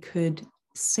is I could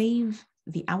save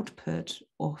the output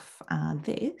of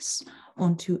this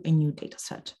onto a new data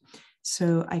set.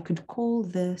 So I could call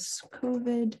this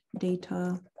COVID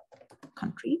data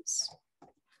countries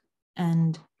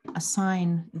and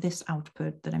assign this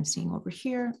output that I'm seeing over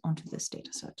here onto this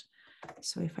data set.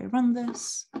 So if I run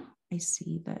this, I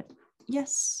see that,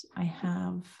 yes, I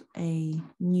have a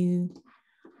new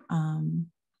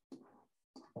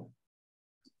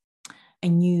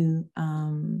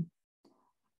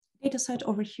data set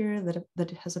over here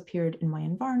that has appeared in my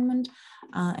environment,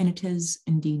 and it is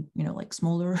indeed, like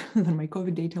smaller than my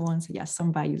COVID data one. So yes,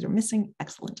 some values are missing.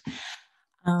 Excellent.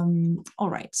 All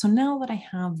right. So now that I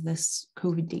have this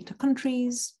COVID data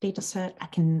countries data set, I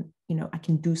can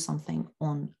do something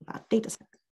on that data set.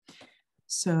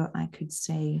 So I could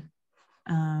say,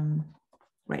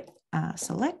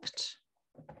 select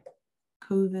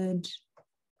COVID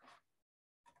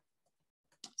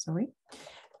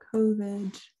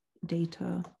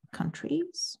data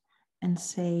countries and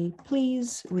say,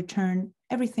 please return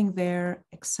everything there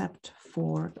except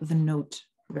for the note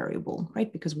variable,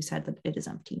 right? Because we said that it is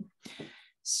empty.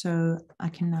 So I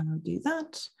can now do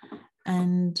that,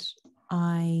 and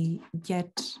I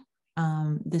get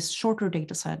this shorter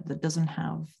data set that doesn't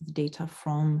have the data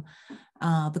from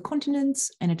the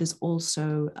continents, and it is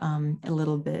also a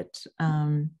little bit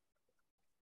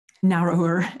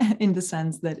narrower in the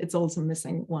sense that it's also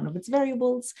missing one of its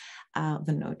variables,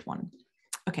 the note one.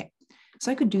 Okay,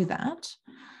 so I could do that.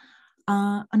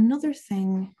 Another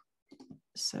thing,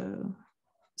 so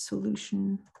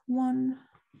solution one,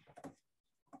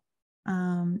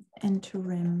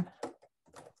 interim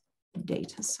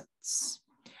datasets.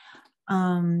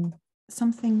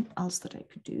 Something else that I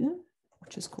could do,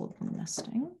 which is called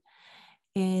nesting,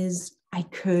 is I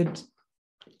could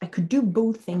do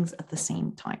both things at the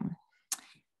same time.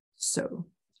 So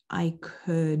I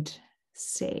could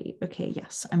say, okay,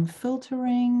 yes, I'm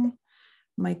filtering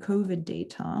my COVID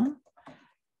data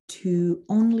to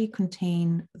only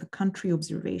contain the country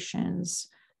observations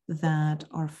that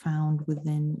are found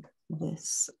within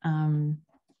this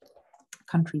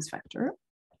countries vector.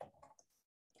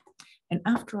 And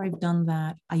after I've done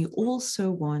that, I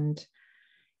also want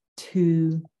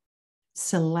to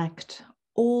select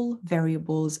all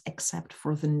variables except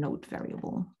for the note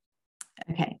variable.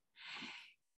 Okay,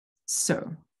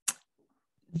 so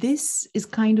this is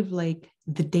kind of like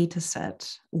the data set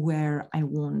where I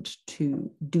want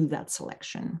to do that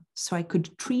selection. So I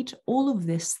could treat all of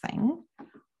this thing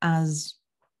as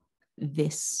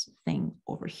this thing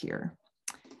over here.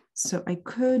 So I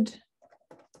could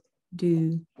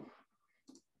do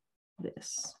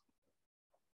this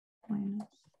minus.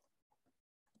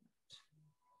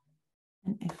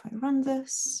 And if I run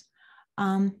this,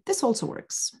 this also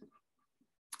works.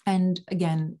 And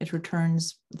again, it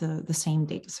returns the same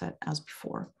data set as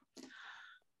before.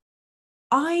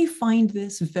 I find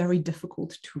this very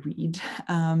difficult to read.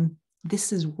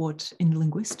 This is what in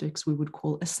linguistics we would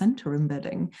call a center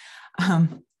embedding.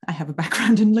 I have a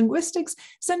background in linguistics.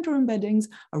 Center embeddings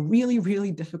are really,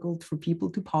 really difficult for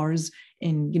people to parse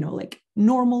in, like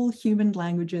normal human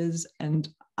languages, and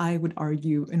I would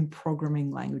argue in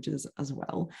programming languages as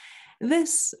well.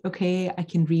 This, okay, I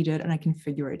can read it and I can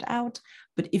figure it out.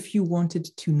 But if you wanted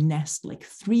to nest like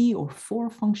 3 or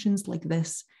 4 functions like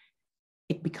this,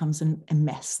 it becomes a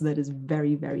mess that is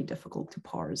very, very difficult to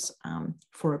parse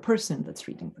for a person that's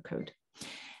reading the code.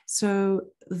 So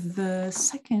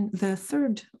the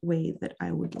third way that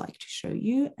I would like to show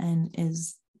you, and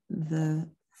is the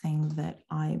thing that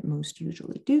I most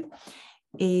usually do,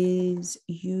 is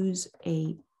use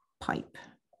a pipe.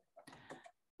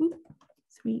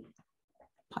 3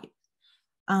 pipe.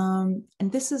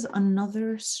 And this is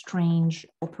another strange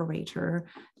operator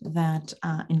that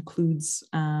includes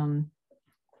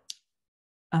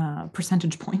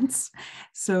percentage points.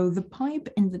 So the pipe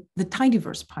in the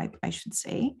tidyverse pipe, I should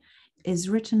say, is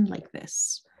written like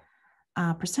this: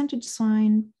 percentage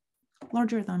sign,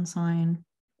 larger than sign,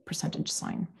 percentage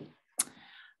sign.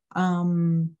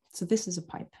 So this is a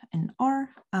pipe in R.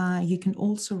 You can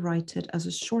also write it as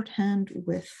a shorthand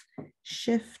with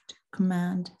Shift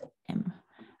Command M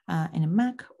in a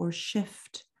Mac, or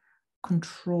Shift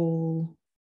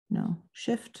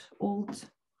Alt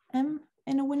M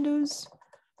in a Windows.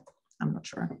 I'm not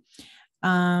sure.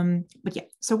 But yeah,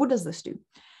 so what does this do?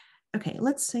 Okay,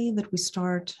 let's say that we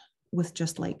start with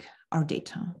just like our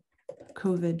data,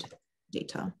 COVID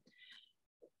data.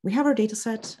 We have our data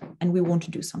set and we want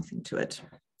to do something to it.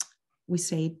 We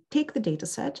say, take the data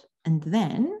set And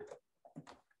then,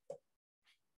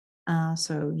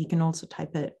 so you can also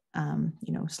type it,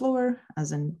 slower,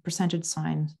 as in percentage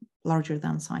sign, larger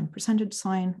than sign, percentage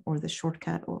sign, or the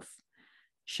shortcut of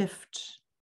Shift,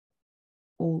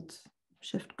 Alt,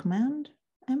 Shift Command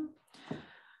M.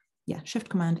 Yeah, Shift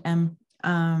Command M.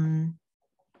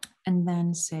 And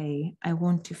then say, I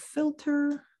want to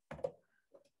filter.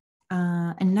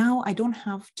 And now I don't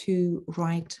have to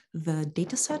write the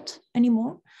data set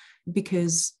anymore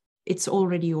because it's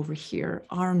already over here.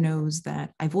 R knows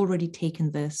that I've already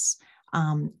taken this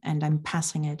and I'm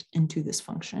passing it into this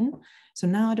function. So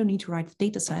now I don't need to write the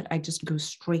data set. I just go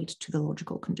straight to the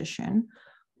logical condition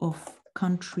of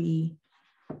country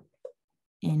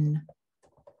in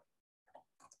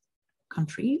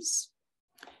countries.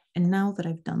 And now that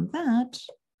I've done that,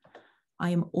 I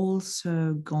am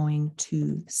also going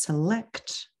to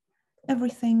select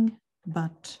everything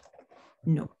but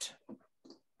note.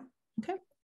 Okay.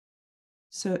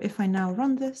 So if I now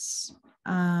run this,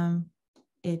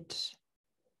 it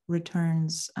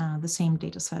returns the same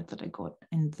data set that I got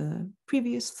in the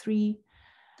previous 3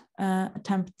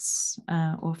 attempts,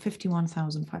 or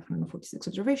 51,546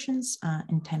 observations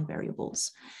in 10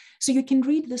 variables. So you can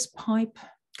read this pipe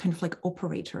kind of like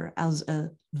operator as a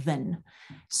then.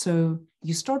 So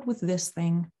you start with this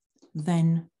thing,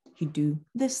 then you do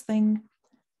this thing,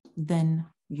 then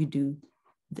you do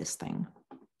this thing.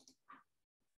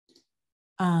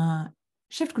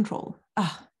 Shift control.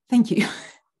 Thank you.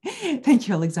 Thank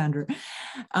you, Alexander.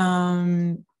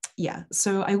 Yeah,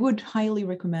 so I would highly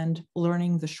recommend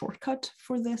learning the shortcut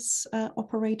for this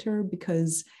operator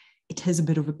because it is a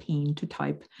bit of a pain to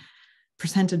type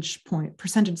percentage point,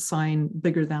 percentage sign,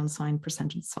 bigger than sign,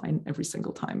 percentage sign every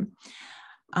single time.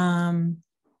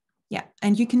 Yeah,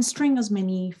 and you can string as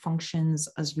many functions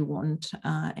as you want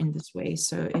in this way.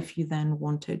 So if you then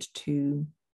wanted to,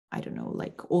 I don't know,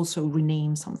 like also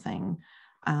rename something,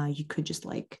 you could just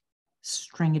like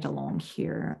string it along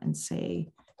here and say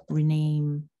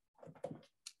rename,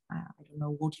 I don't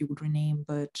know what you would rename,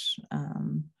 but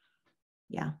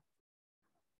yeah,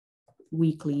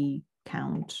 weekly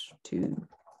count to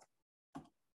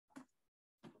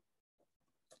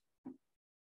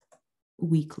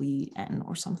weekly n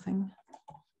or something.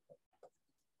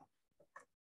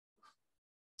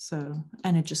 So,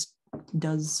 and it just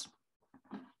does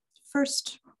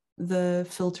first the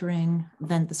filtering,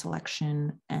 then the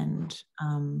selection, and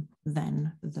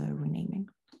then the renaming.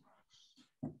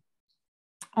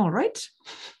 All right,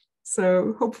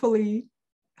 so hopefully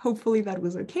that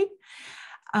was okay.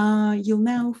 You'll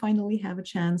now finally have a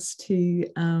chance to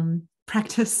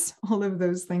practice all of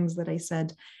those things that I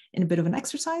said in a bit of an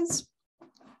exercise.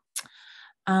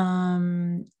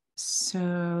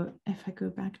 So if I go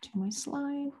back to my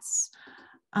slides,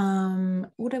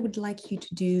 what I would like you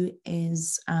to do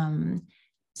is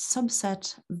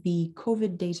subset the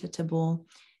COVID data table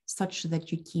such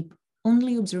that you keep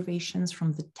only observations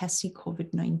from the TESI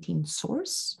COVID-19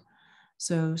 source.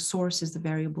 So source is the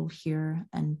variable here,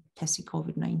 and TESI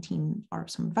COVID-19 are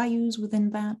some values within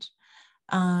that.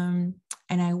 And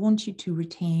I want you to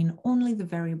retain only the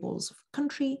variables of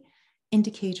country,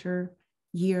 indicator,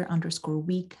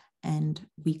 year_week, and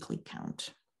weekly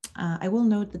count. I will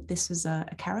note that this is a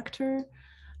character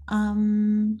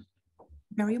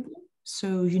variable,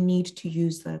 so you need to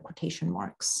use the quotation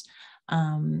marks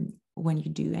when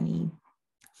you do any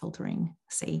filtering,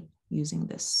 say, using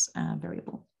this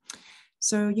variable.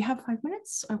 So you have 5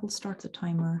 minutes. I will start the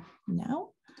timer now.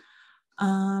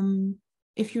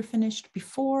 If you're finished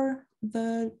before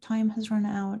the time has run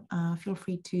out, feel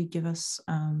free to give us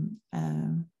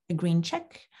a green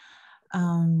check.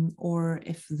 Or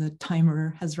if the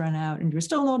timer has run out and you're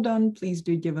still not done, please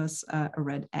do give us a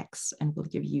red X and we'll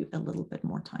give you a little bit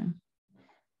more time.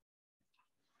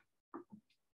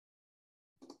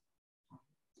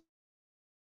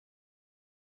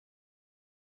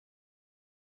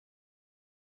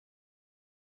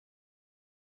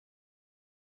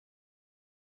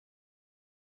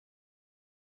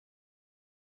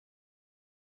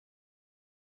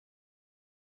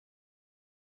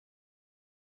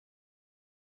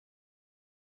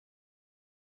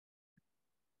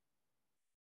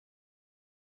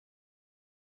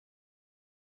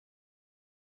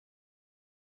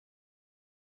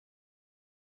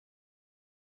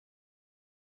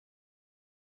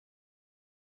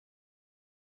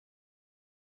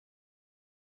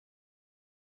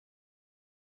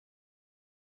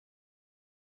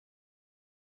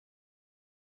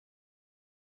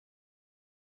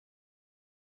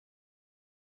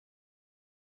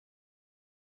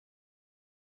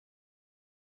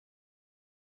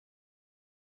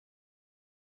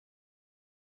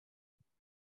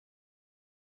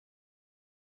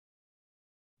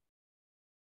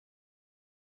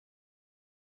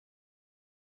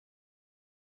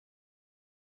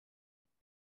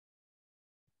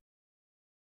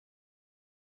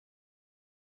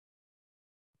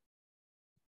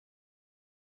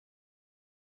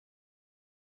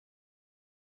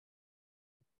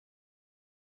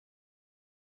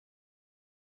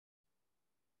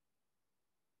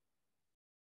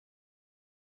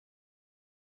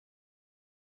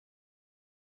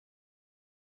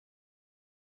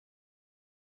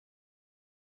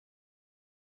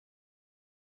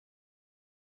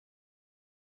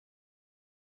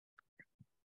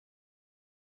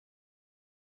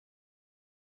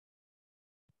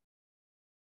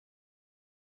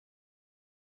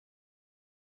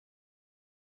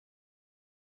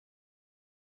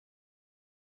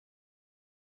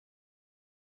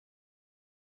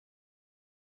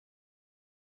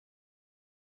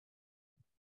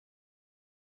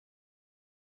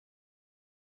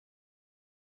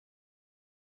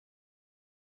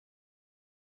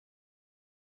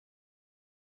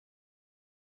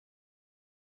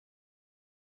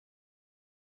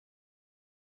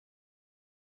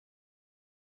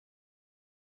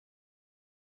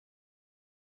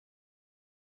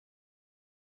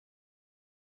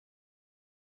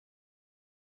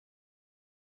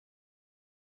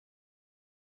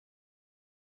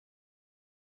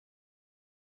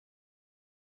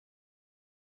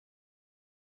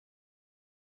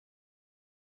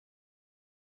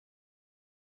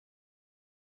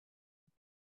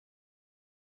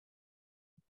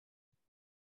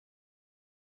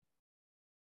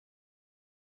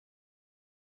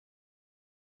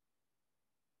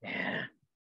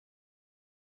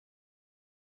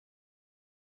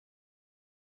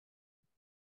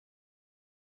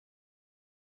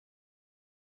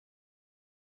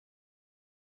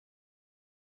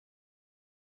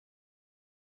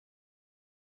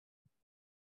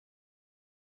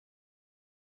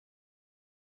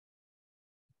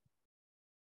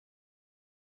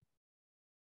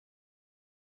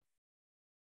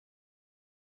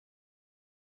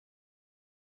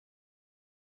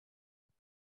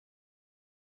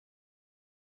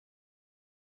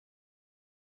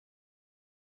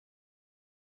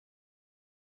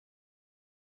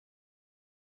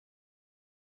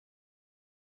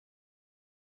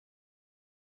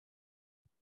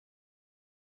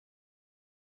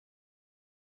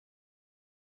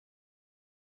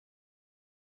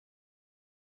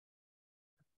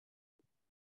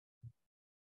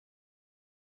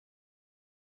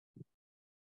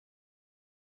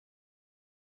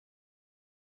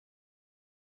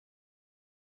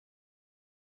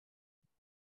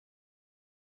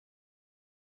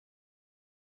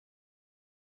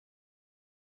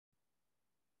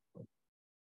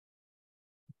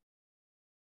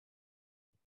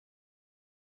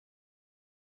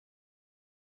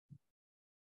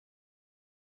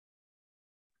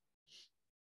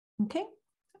 Okay,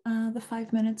 the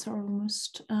 5 minutes are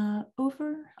almost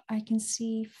over. I can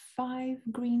see 5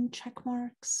 green check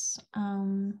marks.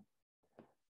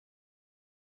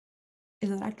 Is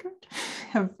that accurate?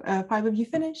 Have 5 of you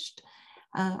finished?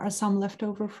 Are some left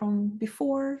over from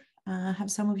before? Have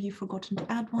some of you forgotten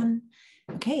to add one?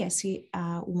 Okay, I see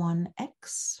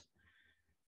 1x.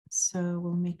 So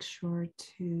we'll make sure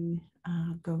to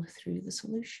go through the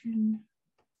solution.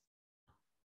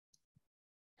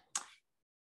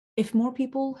 If more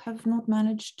people have not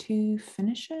managed to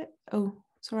finish it, oh,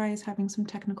 Soraya is having some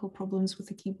technical problems with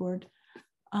the keyboard.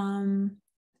 I'm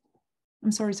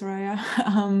sorry, Soraya.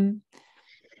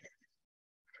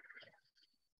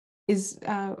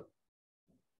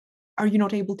 Are you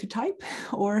not able to type,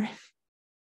 or?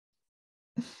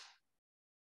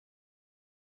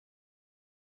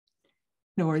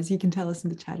 No worries, you can tell us in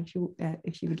the chat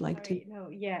if you would like to. No,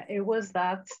 yeah, it was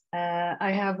that.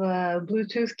 I have a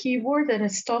Bluetooth keyboard and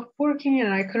it stopped working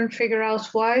and I couldn't figure out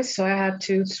why, so I had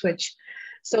to switch.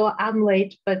 So I'm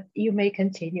late, but you may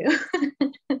continue.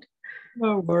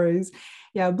 No worries.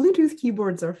 Yeah, Bluetooth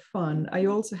keyboards are fun. I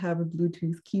also have a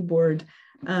Bluetooth keyboard,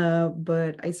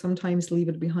 but I sometimes leave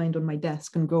it behind on my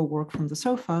desk and go work from the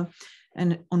sofa.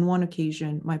 And on one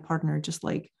occasion, my partner just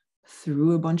like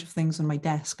threw a bunch of things on my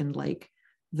desk, and like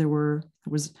there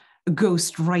was a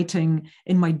ghost writing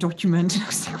in my document. And I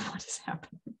was like, what is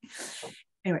happening?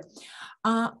 Anyway,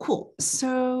 cool.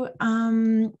 So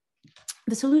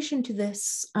the solution to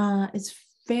this is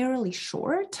fairly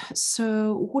short.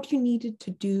 So what you needed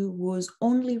to do was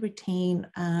only retain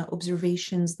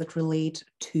observations that relate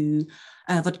to,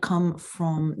 that come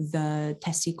from the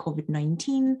TESI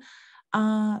COVID-19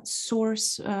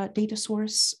 source, data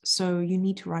source. So you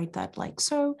need to write that like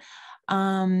so.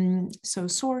 So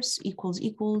source equals,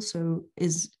 so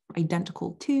is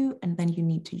identical to, and then you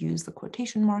need to use the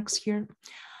quotation marks here.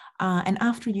 And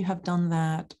after you have done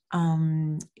that,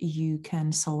 you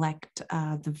can select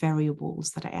the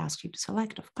variables that I asked you to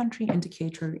select of country,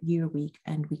 indicator, year, week,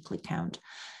 and weekly count.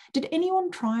 Did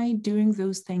anyone try doing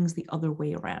those things the other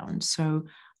way around? So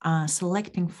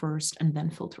selecting first and then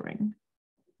filtering.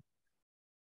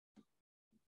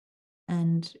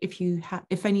 And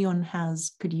if anyone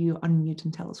has, could you unmute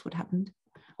and tell us what happened,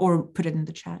 or put it in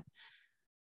the chat?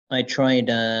 I tried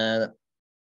the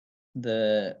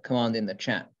command in the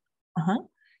chat.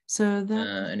 So that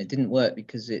and it didn't work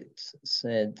because it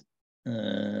said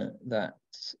that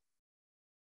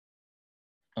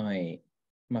I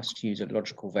must use a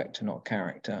logical vector, not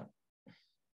character.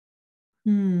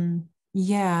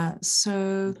 Yeah.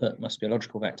 So Input must be a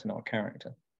logical vector, not a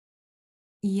character.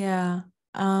 Yeah.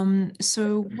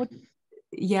 So what?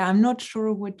 Yeah, I'm not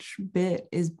sure which bit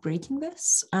is breaking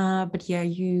this, but yeah,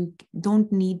 you don't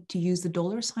need to use the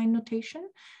 $ notation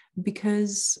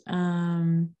because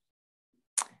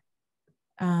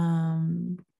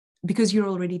you're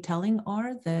already telling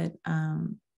R that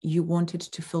you wanted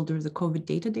to filter the COVID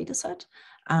dataset.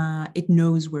 It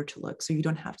knows where to look, so you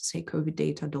don't have to say COVID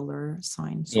data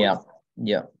 $.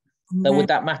 Yeah. So would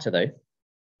that matter though?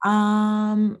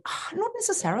 Not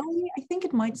necessarily. I think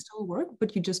it might still work,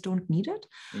 but you just don't need it.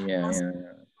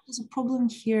 There's a problem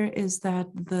here is that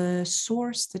the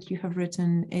source that you have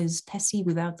written is TESI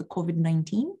without the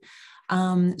COVID-19.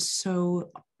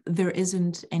 So there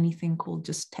isn't anything called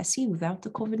just TESI without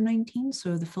the COVID-19,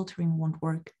 so the filtering won't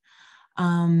work.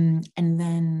 And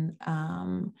then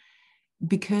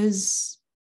because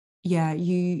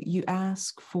you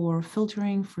ask for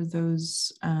filtering for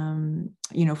those,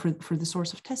 for the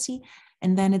source of TESI,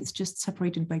 and then it's just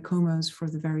separated by commas for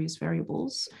the various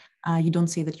variables. You don't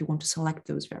say that you want to select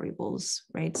those variables,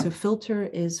 right? So filter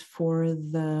is for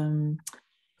the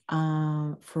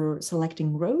for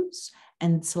selecting rows,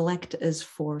 and select is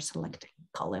for selecting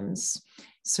columns.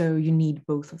 So you need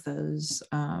both of those.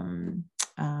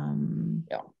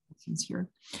 Here.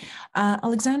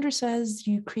 Alexander says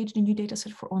you created a new data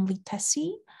set for only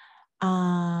TESI.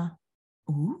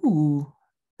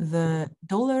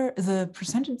 The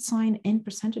percentage sign in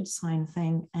percentage sign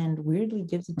thing, and weirdly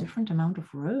gives a different amount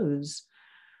of rows.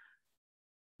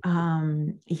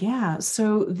 Yeah,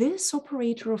 so this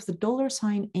operator of the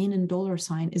 $ in and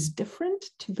 $ is different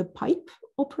to the pipe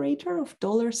operator of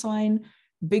 $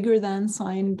 bigger than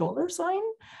sign $.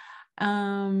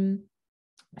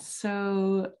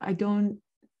 So I don't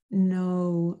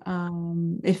know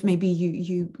if maybe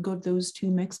you got those two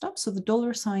mixed up. So the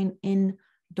 $ in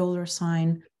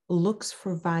 $ looks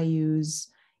for values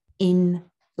in,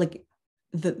 like,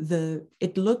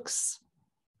 it looks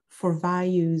for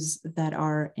values that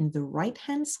are in the right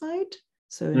hand side.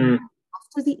 So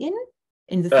after the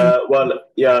in the well,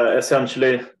 yeah,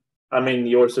 essentially I mean,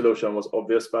 your solution was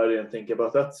obvious, but I didn't think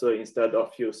about that. So instead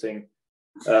of using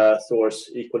source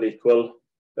equal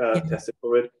tested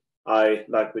for it,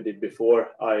 like we did before,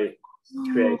 I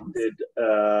created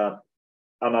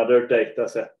another data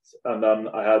set, and then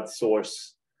I had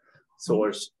source,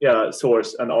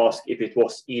 and ask if it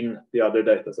was in the other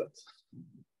data set,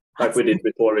 like we did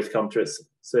before with countries.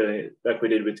 So like we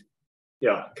did with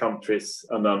countries,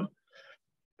 and then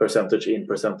percentage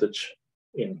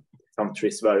in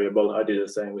countries variable. I did the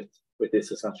same with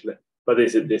this essentially, but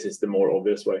this is the more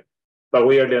obvious way. But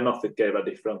weirdly enough, it gave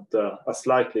a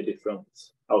slightly different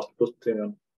output.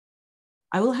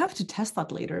 I will have to test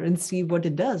that later and see what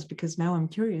it does, because now I'm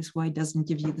curious why it doesn't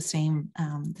give you the same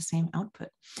output.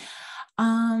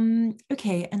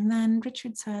 Okay, and then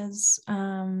Richard says,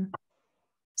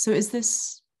 so is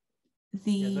this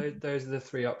the... Yeah, those are the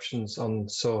three options on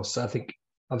source. So I think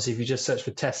obviously if you just search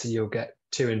for Tessa, you'll get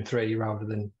 2 and 3 rather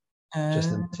than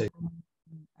just number 2.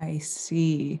 I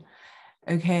see.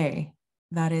 Okay,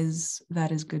 that is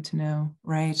good to know,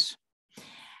 right?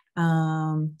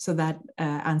 So that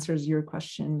answers your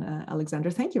question, Alexander.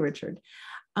 Thank you, Richard.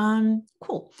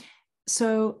 Cool.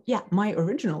 So yeah, my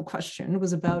original question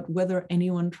was about whether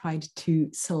anyone tried to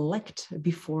select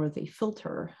before they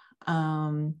filter.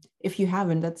 If you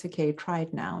haven't, that's okay. Try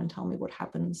it now and tell me what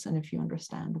happens, and if you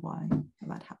understand why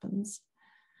that happens.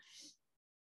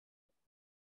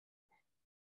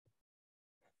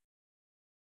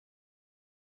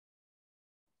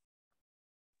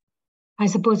 I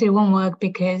suppose it won't work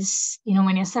because,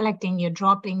 when you're selecting, you're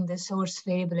dropping the source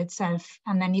variable itself,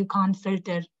 and then you can't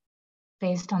filter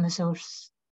based on the source.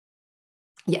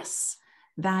 Yes,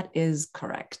 that is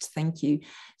correct. Thank you.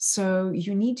 So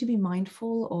you need to be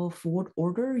mindful of what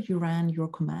order you ran your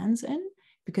commands in,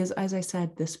 because as I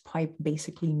said, this pipe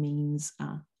basically means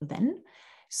then.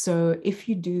 So if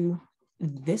you do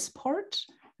this part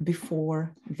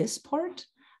before this part,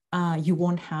 you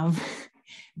won't have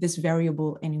this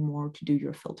variable anymore to do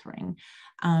your filtering.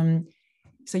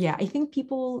 So yeah, I think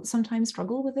people sometimes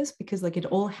struggle with this because it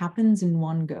all happens in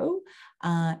one go.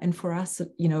 And for us,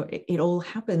 it all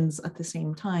happens at the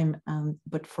same time.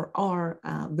 But for R,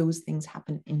 those things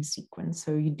happen in sequence.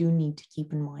 So you do need to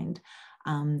keep in mind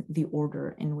the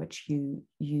order in which you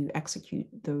execute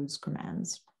those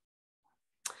commands.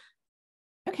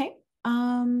 Okay.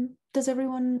 Does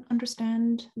everyone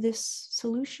understand this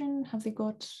solution? Have they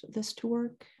got this to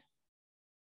work?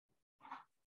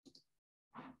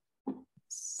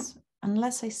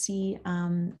 Unless I see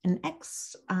an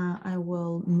X, I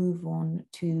will move on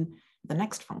to the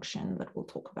next function that we'll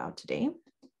talk about today,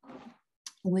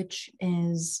 which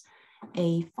is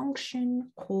a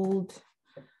function called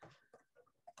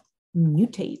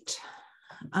mutate.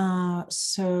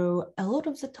 So a lot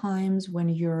of the times when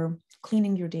you're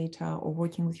cleaning your data or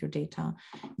working with your data,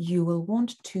 you will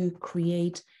want to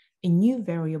create a new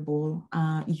variable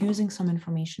using some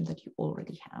information that you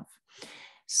already have.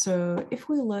 So if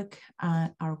we look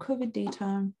at our COVID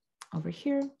data over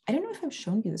here, I don't know if I've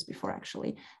shown you this before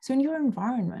actually. So in your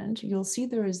environment, you'll see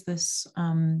there is this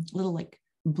little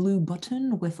blue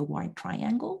button with a white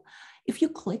triangle. If you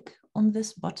click on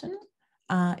this button,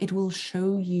 it will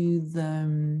show you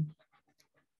the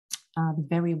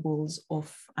variables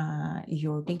of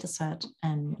your data set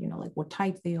and what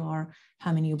type they are,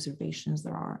 how many observations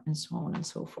there are, and so on and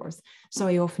so forth. So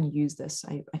I often use this.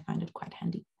 I find it quite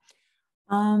handy.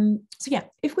 So yeah,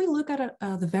 if we look at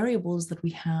the variables that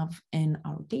we have in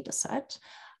our data set,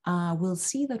 we'll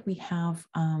see that we have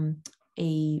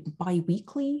a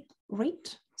biweekly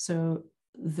rate. So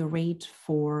the rate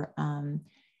for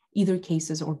either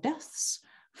cases or deaths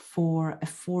for a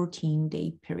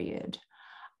 14-day period.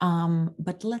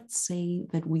 But let's say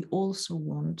that we also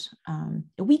want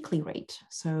a weekly rate.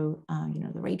 So,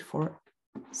 the rate for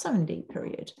a 7-day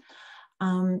period.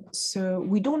 So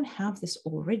we don't have this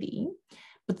already,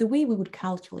 but the way we would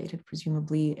calculate it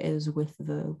presumably is with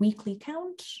the weekly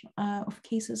count of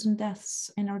cases and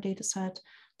deaths in our data set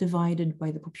divided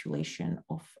by the population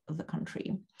of the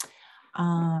country.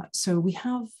 So we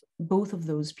have both of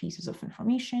those pieces of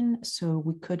information, so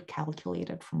we could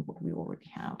calculate it from what we already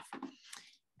have.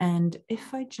 And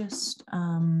if I just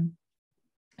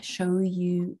show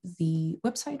you the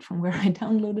website from where I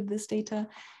downloaded this data,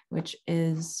 which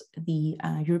is the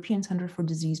European Center for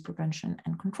Disease Prevention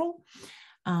and Control.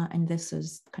 And this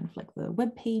is kind of like the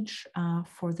web page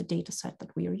for the data set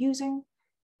that we are using.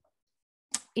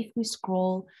 If we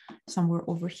scroll somewhere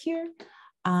over here,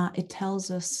 it tells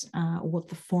us what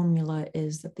the formula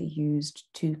is that they used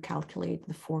to calculate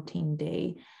the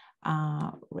 14-day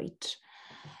rate.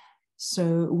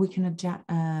 So we can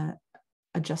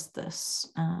adjust this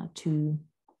to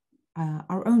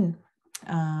our own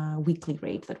weekly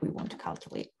rate that we want to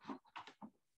calculate.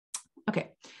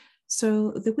 Okay,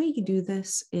 so the way you do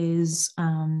this is,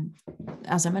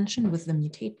 as I mentioned, with the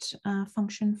mutate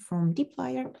function from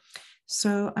dplyr.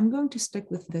 So I'm going to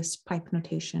stick with this pipe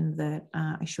notation that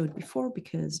I showed before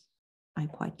because I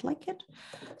quite like it.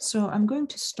 So I'm going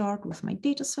to start with my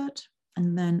data set,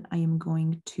 and then I am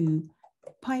going to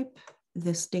pipe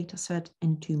this data set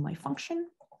into my function.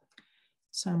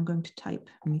 So I'm going to type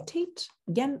mutate.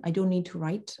 Again, I don't need to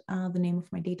write the name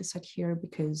of my data set here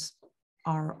because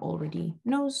R already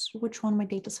knows which one my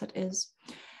data set is.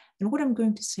 And what I'm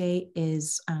going to say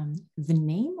is the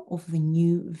name of the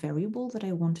new variable that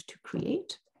I want to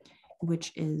create,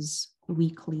 which is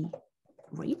weekly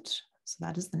rate. So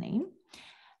that is the name.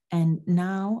 And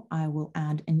now I will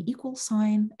add an equal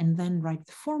sign and then write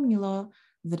the formula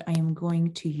that I am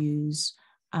going to use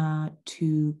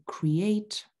to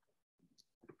create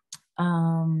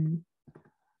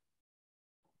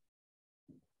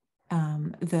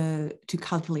to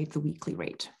calculate the weekly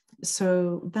rate.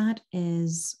 So that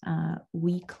is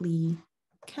weekly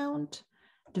count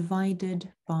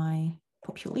divided by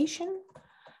population.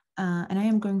 And I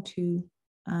am going to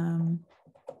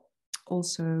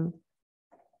also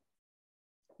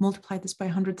multiply this by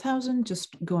 100,000,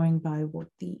 just going by what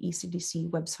the ECDC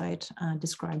website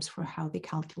describes for how they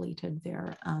calculated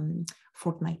their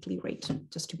fortnightly rate,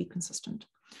 just to be consistent.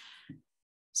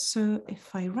 So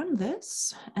if I run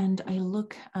this and I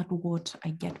look at what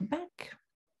I get back,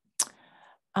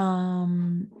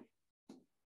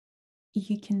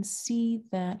 you can see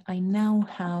that I now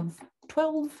have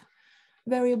 12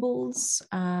 variables,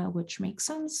 which makes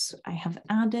sense. I have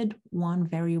added one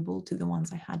variable to the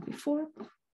ones I had before.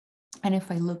 And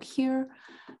if I look here,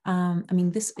 I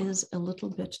mean, this is a little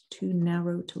bit too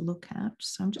narrow to look at.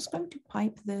 So I'm just going to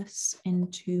pipe this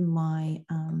into my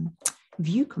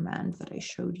view command that I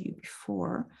showed you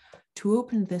before to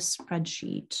open this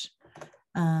spreadsheet,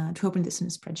 to open this in a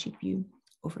spreadsheet view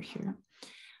over here.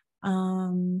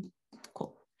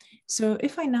 Cool. So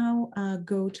if I now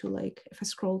go to if I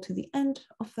scroll to the end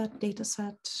of that data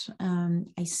set,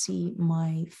 I see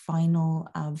my final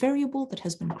variable that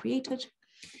has been created.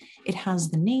 It has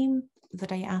the name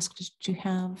that I asked it to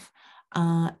have,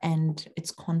 and its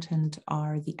content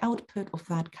are the output of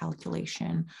that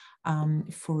calculation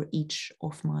for each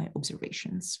of my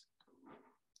observations.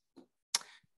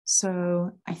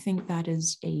 So I think that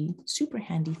is a super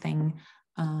handy thing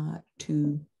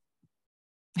to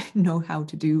know how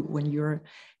to do when you're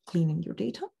cleaning your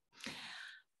data.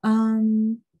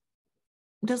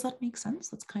 Does that make sense?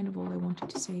 That's kind of all I wanted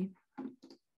to say.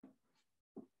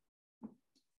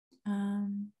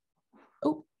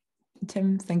 Oh,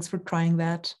 Tim, thanks for trying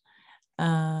that.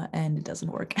 And it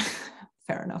doesn't work.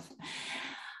 Fair enough.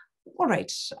 All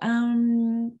right.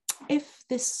 If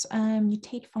this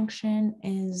mutate function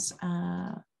is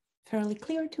fairly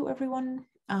clear to everyone,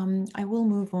 I will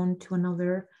move on to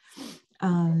another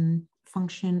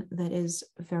function that is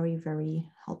very, very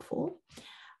helpful.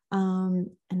 And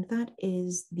that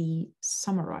is the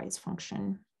summarize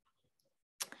function.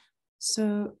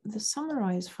 So the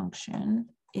summarize function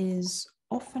is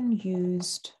often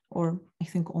used, or I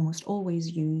think almost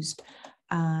always used,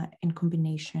 in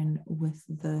combination with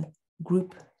the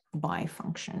group by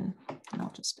function. And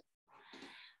I'll just,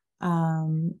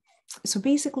 so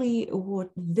basically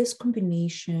what this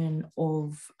combination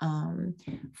of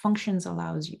functions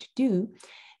allows you to do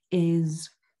is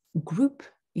group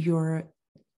your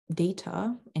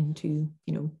data into,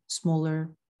 smaller,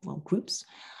 groups,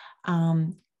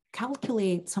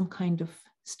 calculate some kind of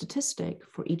statistic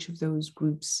for each of those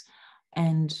groups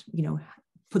and,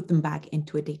 put them back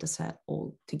into a data set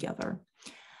all together.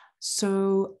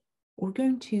 So we're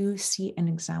going to see an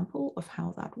example of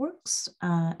how that works.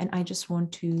 And I just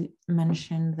want to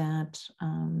mention that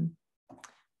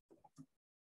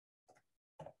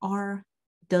R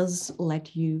does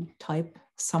let you type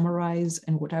summarize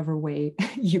in whatever way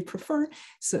you prefer.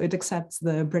 So it accepts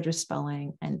the British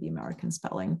spelling and the American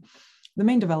spelling. The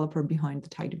main developer behind the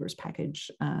tidyverse package,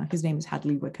 his name is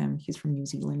Hadley Wickham. He's from New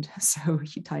Zealand, so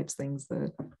he types things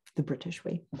the British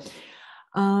way.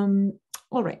 All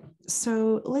right,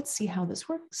 so let's see how this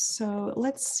works. So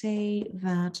let's say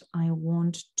that I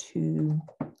want to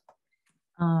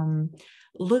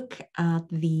look at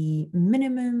the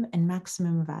minimum and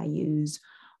maximum values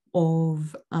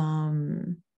of, I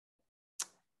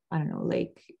don't know,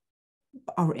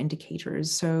 our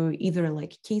indicators. So either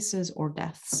cases or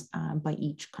deaths by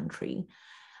each country.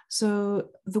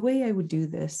 So the way I would do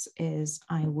this is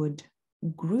I would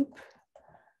group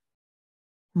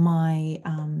my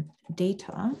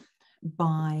data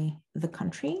by the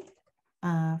country.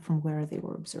 from where they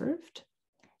were observed,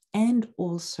 and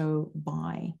also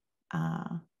by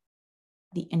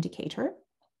the indicator.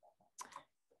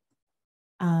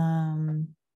 And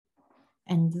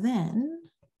then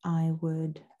I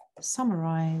would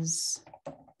summarize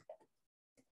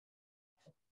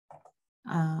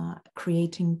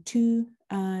creating two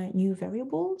new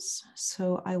variables.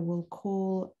 So I will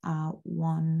call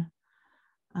one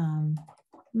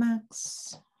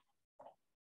max,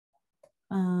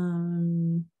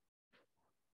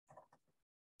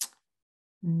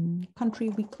 country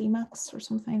weekly max or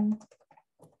something.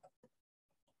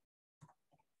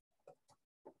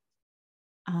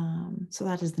 So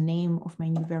that is the name of my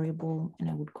new variable, and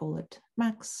I would call it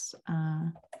max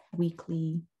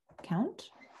weekly count.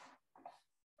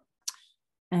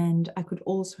 And I could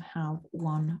also have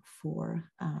one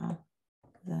for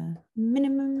the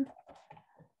minimum,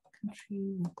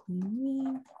 country weekly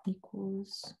mean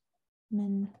equals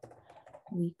min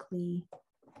weekly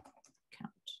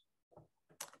count.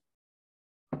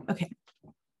 Okay.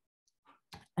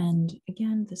 And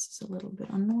again, this is a little bit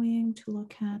annoying to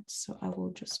look at, so I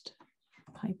will just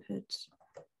pipe it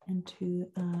into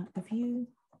a view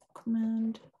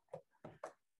command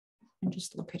and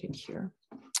just look at it here.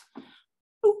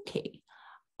 Okay,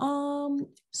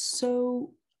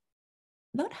 so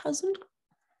that hasn't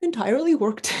entirely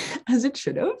worked as it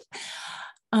should have,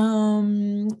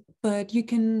 but you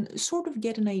can sort of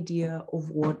get an idea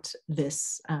of what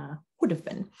this would have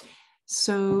been.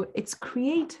 So it's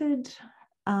created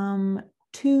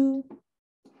 2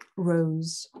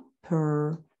 rows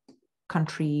per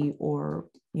country or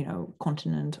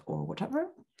continent or whatever,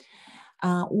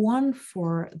 one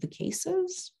for the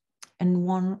cases and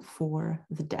one for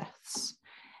the deaths.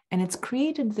 And it's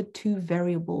created the 2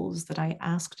 variables that I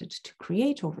asked it to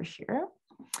create over here.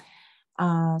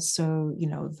 So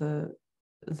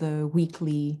the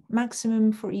weekly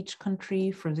maximum for each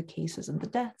country for the cases and the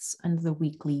deaths, and the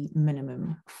weekly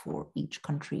minimum for each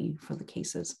country for the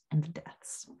cases and the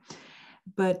deaths.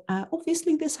 But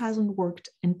obviously this hasn't worked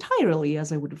entirely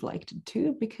as I would have liked it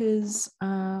to, because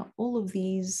all of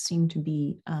these seem to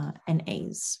be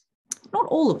NAs. Not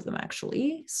all of them,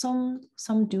 actually. Some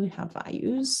do have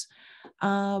values,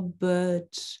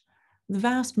 but the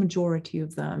vast majority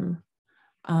of them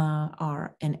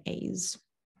are NAs.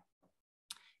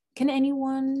 Can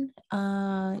anyone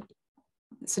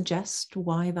suggest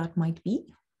why that might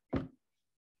be?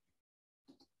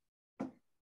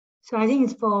 So I think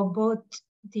it's for both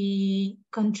the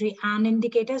country and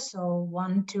indicator. So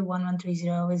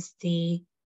 121130 is the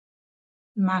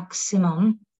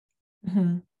maximum.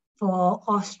 Mm-hmm. For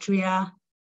Austria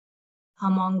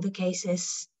among the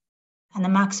cases, and the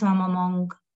maximum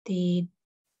among the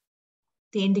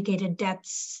indicated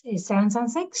deaths is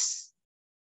 776.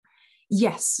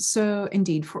 Yes, so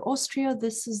indeed, for Austria,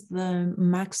 this is the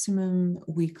maximum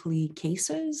weekly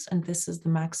cases, and this is the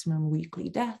maximum weekly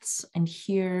deaths. And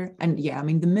here, and yeah, I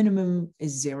mean, the minimum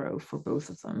is 0 for both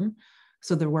of them.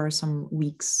 So there were some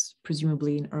weeks,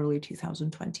 presumably in early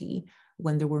 2020,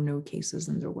 when there were no cases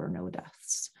and there were no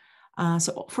deaths.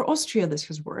 So for Austria, this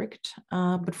has worked,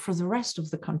 but for the rest of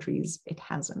the countries, it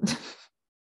hasn't.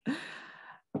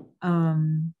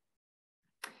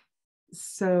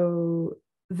 So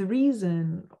the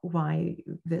reason why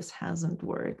this hasn't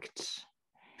worked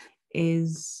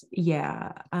is,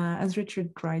 as Richard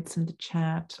writes in the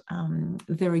chat,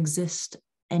 there exist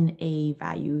NA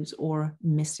values or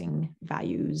missing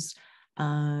values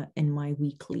in my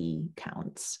weekly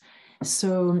counts.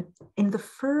 So in the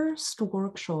first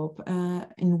workshop,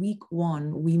 in week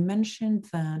 1, we mentioned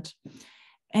that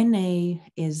NA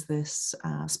is this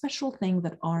special thing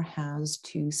that R has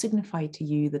to signify to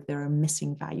you that there are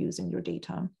missing values in your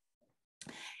data.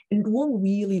 It won't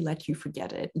really let you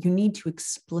forget it. You need to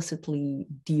explicitly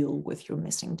deal with your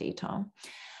missing data.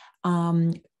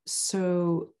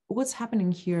 So what's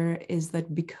happening here is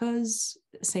that because,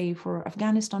 say, for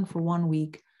Afghanistan for 1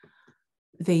 week,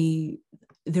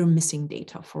 they're missing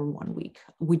data for 1 week.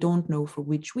 We don't know for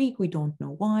which week, we don't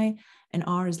know why. And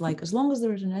R is like, as long as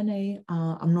there's an NA,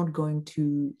 I'm not going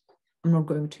to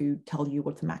tell you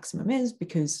what the maximum is,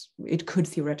 because it could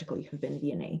theoretically have been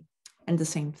the NA. And the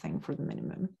same thing for the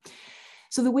minimum.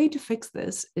 So the way to fix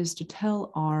this is to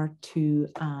tell R to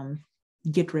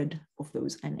get rid of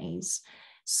those NAs.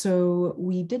 So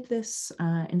we did this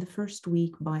in the first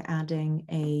week by adding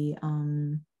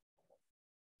an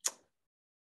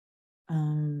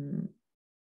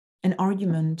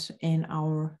argument in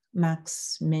our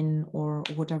max, min, or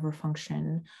whatever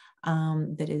function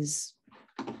that is,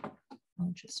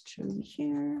 I'll just show you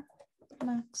here,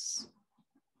 max.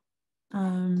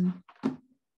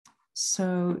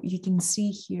 So you can see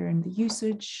here in the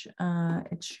usage,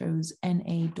 it shows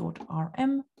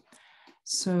na.rm.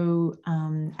 So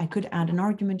I could add an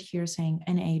argument here saying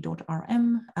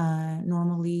na.rm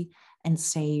normally and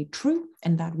say true,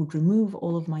 and that would remove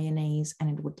all of my NAs and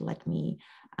it would let me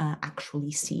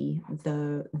actually see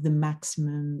the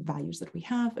maximum values that we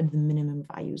have and the minimum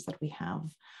values that we have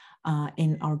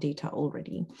in our data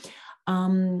already.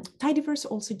 Tidyverse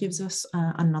also gives us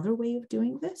another way of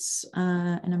doing this,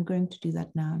 and I'm going to do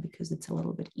that now because it's a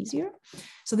little bit easier.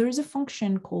 So there is a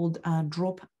function called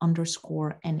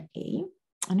drop_NA,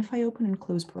 and if I open and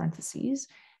close parentheses,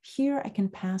 here I can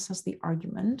pass as the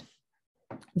argument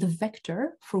the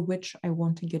vector for which I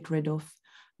want to get rid of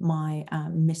my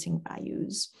missing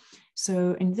values.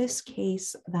 So in this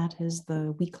case, that is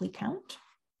the weekly count,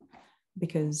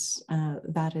 because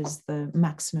that is the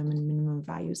maximum and minimum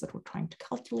values that we're trying to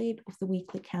calculate of the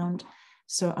weekly count.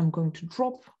 So I'm going to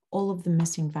drop all of the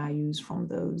missing values from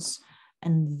those,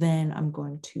 and then I'm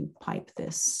going to pipe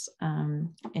this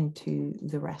into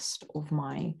the rest of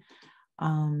my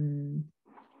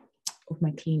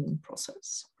cleaning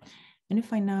process. And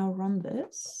if I now run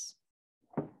this,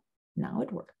 now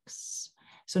it works.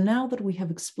 So now that we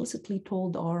have explicitly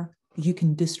told R, you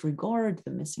can disregard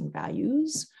the missing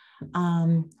values,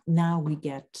 now we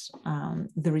get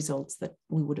the results that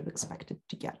we would have expected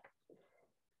to get.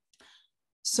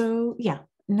 So yeah,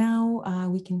 now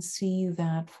we can see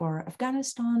that for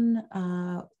Afghanistan,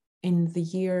 in the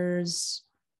years,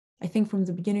 I think from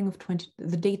the beginning of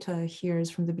the data here is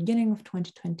from the beginning of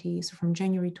 2020, so from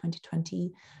January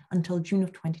 2020 until June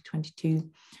of 2022,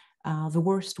 the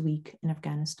worst week in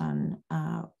Afghanistan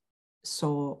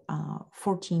saw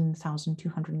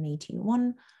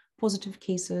 14,281 positive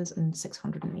cases and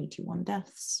 681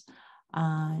 deaths.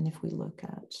 And if we look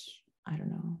at, I don't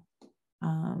know,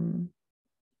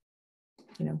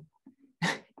 you know,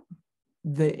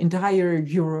 the entire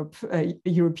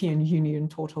European Union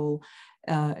total,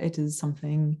 it is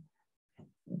something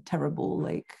terrible,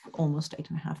 like almost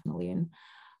 8.5 million.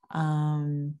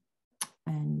 And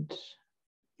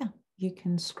yeah, you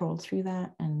can scroll through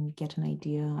that and get an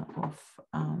idea of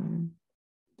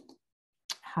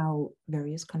how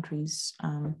various countries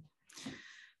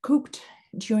coped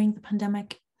during the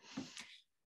pandemic.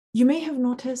 You may have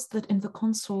noticed that in the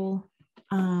console,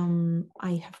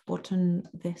 I have gotten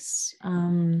this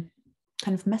kind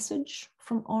of message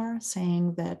from R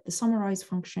saying that the summarize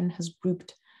function has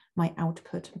grouped my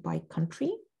output by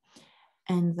country,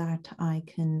 and that I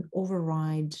can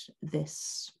override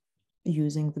this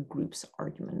using the groups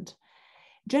argument.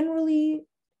 Generally,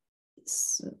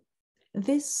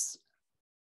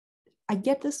 I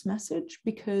get this message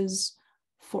because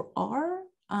for R,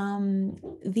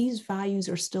 these values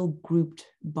are still grouped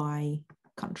by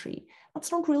country.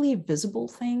 That's not really a visible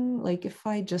thing. Like if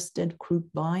I just did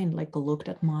group by and like looked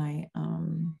at my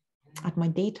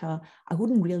data, I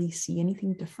wouldn't really see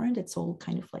anything different. It's all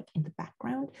kind of like in the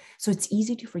background. So it's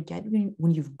easy to forget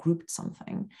when you've grouped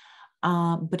something,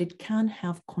 but it can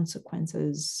have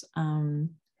consequences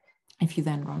if you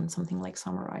then run something like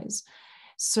summarize.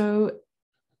 So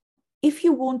if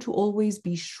you want to always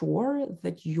be sure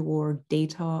that your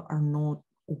data are not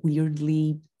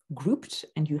weirdly grouped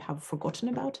and you have forgotten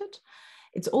about it,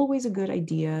 it's always a good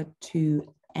idea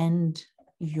to end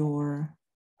your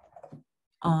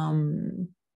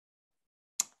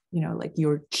like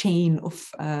your chain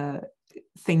of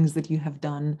things that you have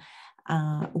done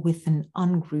with an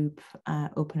ungroup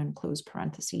open and close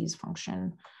parentheses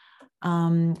function.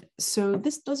 So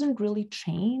this doesn't really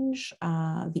change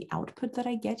the output that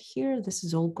I get here. This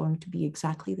is all going to be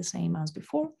exactly the same as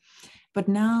before, but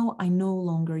now I no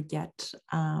longer get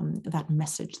that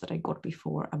message that I got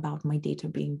before about my data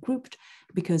being grouped,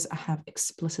 because I have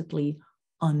explicitly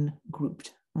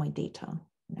ungrouped my data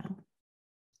now.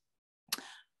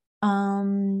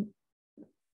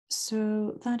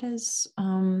 So that is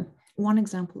one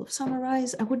example of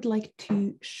summarize. I would like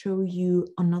to show you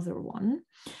another one.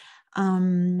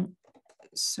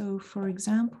 So for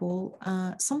example,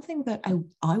 something that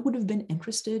I would have been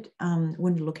interested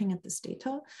when looking at this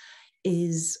data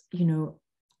is,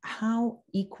 how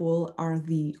equal are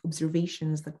the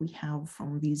observations that we have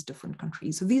from these different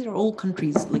countries? So these are all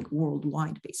countries like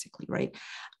worldwide, basically, right?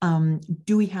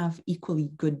 Do we have equally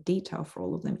good data for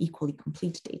all of them, equally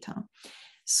complete data?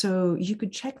 So you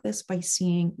could check this by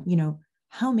seeing,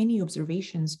 how many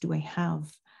observations do I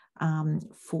have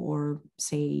for,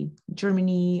 say,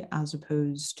 Germany, as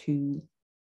opposed to,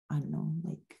 I don't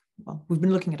know, well, we've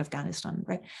been looking at Afghanistan,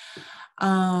 right?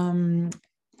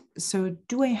 So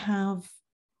do I have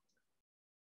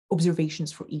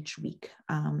observations for each week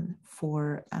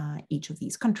for each of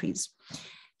these countries?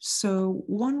 So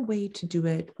one way to do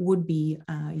it would be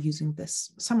using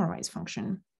this summarize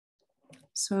function.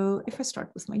 So if I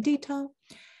start with my data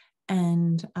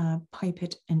and pipe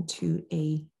it into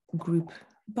a group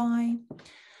by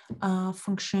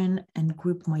function and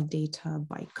group my data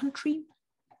by country.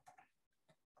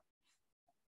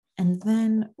 And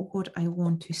then what I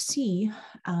want to see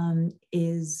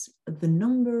is the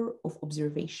number of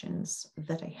observations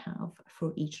that I have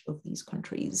for each of these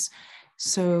countries.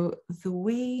 So the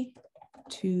way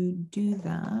to do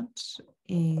that,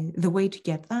 the way to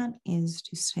get that is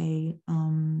to say,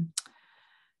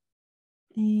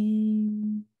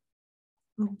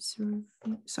 so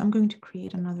I'm going to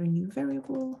create another new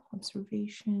variable,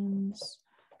 observations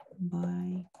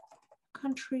by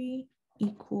country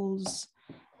equals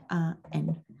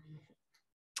n.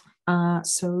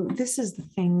 So this is the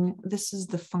thing, this is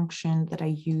the function that I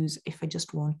use if I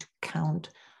just want to count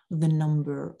the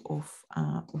number of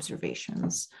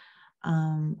observations.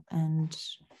 And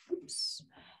oops,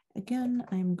 again,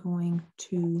 I'm going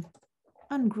to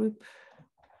ungroup,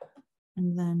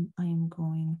 and then I'm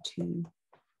going to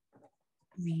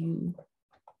view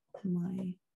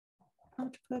my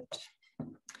output.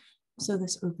 So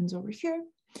this opens over here.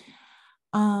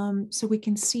 So we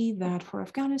can see that for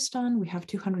Afghanistan, we have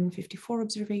 254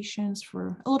 observations.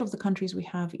 For a lot of the countries, we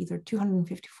have either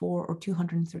 254 or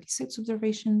 236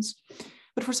 observations.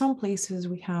 But for some places,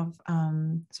 we have,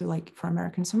 so like for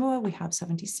American Samoa, we have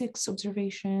 76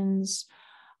 observations.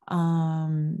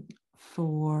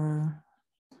 For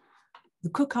the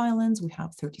Cook Islands, we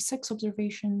have 36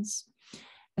 observations,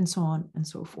 and so on and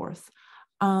so forth.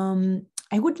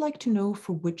 I would like to know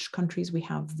for which countries we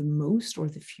have the most or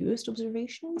the fewest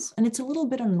observations. And it's a little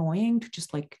bit annoying to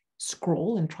just like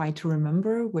scroll and try to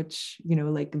remember which, you know,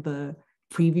 like the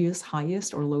previous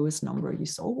highest or lowest number you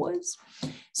saw was.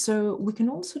 So we can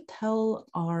also tell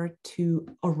R to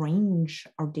arrange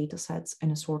our data sets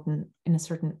in a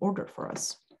certain order for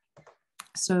us.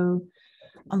 So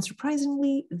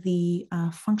unsurprisingly, the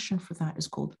function for that is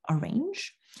called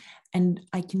arrange. And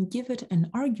I can give it an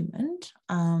argument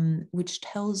which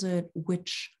tells it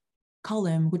which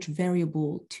column, which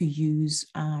variable to use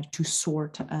to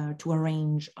sort, to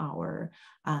arrange our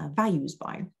values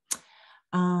by.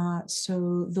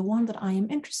 So the one that I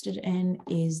am interested in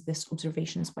is this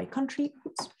observations by country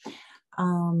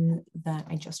that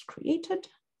I just created.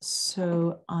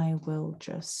 So I will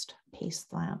just paste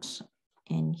that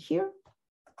in here.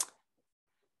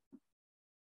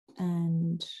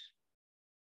 And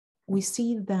we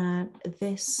see that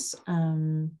this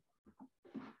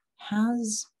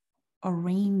has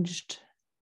arranged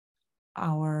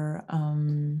our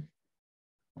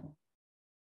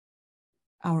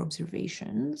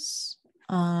observations,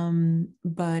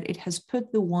 but it has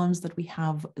put the ones that we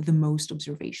have the most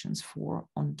observations for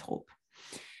on top.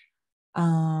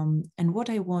 And what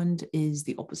I want is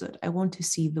the opposite. I want to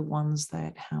see the ones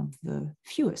that have the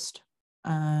fewest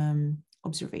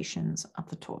observations at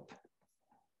the top.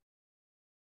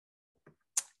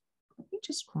 Let me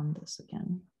just run this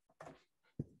again.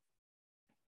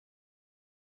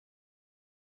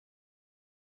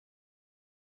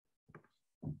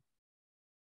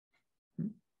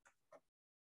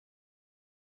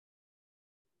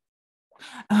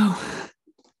 Oh,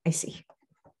 I see.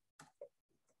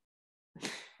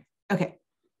 Okay,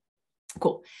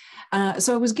 cool.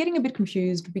 So I was getting a bit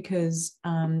confused because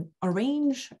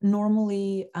arrange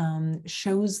normally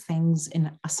shows things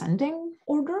in ascending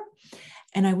order.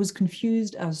 And I was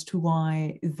confused as to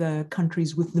why the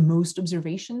countries with the most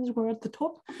observations were at the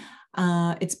top.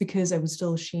 It's because I was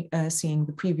still seeing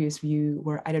the previous view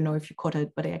where, I don't know if you caught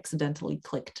it, but I accidentally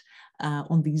clicked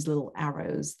on these little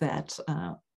arrows that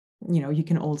you know, you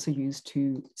can also use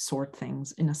to sort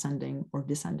things in ascending or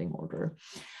descending order.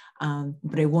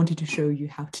 But I wanted to show you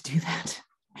how to do that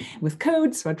with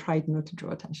code, so I tried not to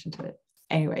draw attention to it.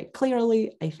 Anyway,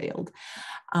 clearly I failed.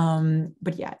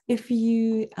 But yeah, if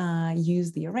you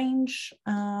use the arrange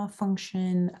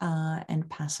function and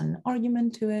pass an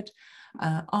argument to it,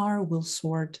 R will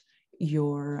sort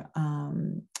your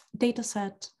data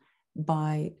set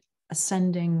by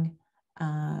ascending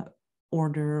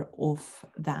order of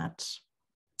that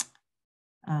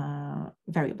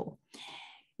variable.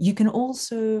 You can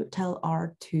also tell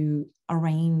R to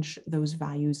arrange those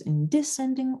values in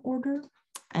descending order,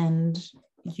 and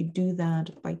you do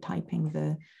that by typing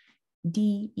the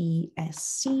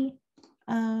DESC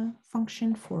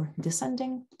function for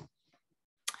descending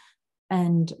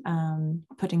and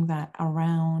putting that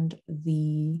around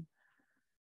the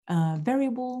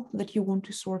variable that you want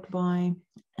to sort by,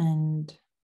 and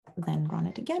then run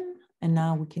it again. And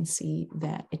now we can see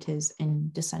that it is in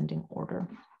descending order.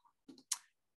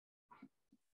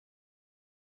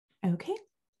 Okay.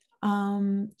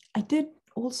 I did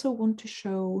also want to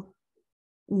show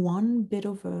one bit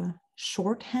of a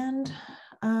shorthand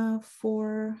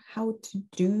for how to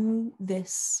do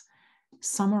this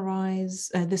summarize,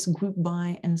 this group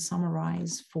by and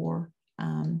summarize for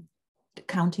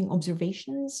counting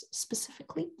observations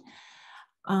specifically.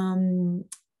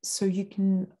 So you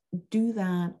can do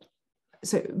that.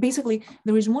 So basically,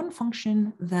 there is one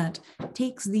function that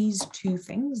takes these two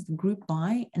things, the group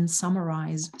by and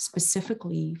summarize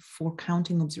specifically for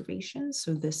counting observations.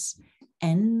 So this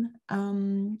n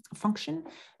function,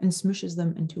 and smooshes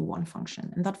them into one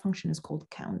function. And that function is called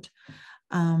count.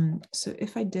 So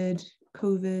if I did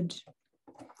COVID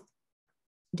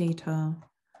data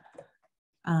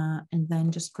and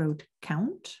then just wrote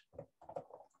count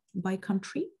by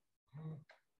country,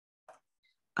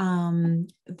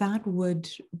 that would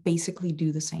basically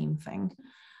do the same thing.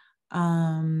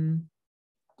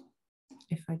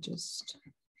 If I just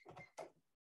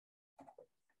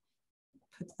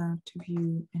put that to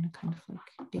view in a kind of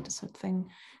like dataset thing.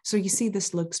 So you see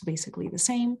this looks basically the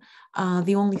same.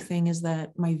 The only thing is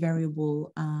that my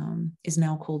variable is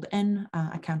now called n.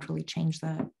 I can't really change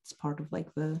that. It's part of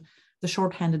like the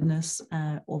shorthandedness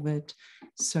of it.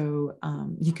 So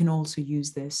you can also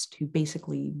use this to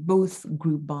basically both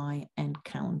group by and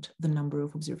count the number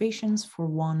of observations for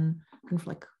one kind of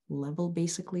like level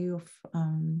basically of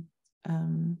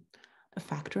a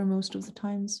factor most of the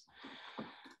times.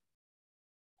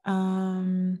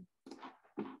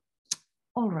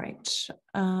 All right.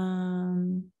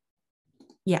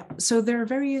 Yeah, so there are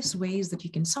various ways that you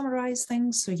can summarize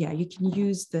things. So yeah, you can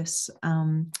use this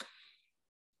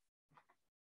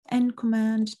n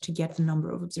command to get the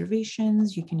number of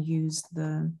observations. You can use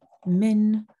the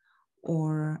min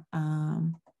or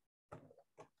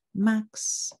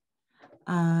max.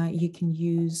 You can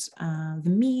use the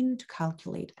mean to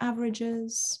calculate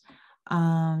averages.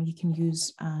 You can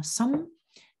use sum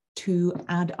to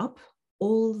add up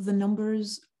all the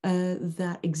numbers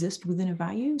that exist within a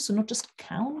value. So not just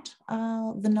count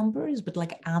the numbers, but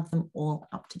like add them all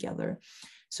up together.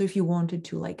 So if you wanted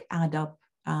to like add up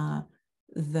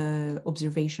the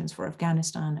observations for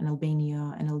Afghanistan and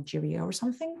Albania and Algeria or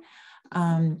something,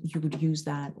 you would use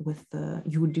that with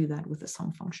you would do that with the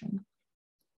sum function.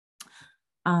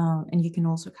 And you can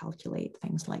also calculate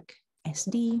things like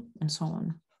SD and so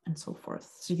on and so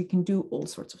forth. So you can do all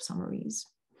sorts of summaries.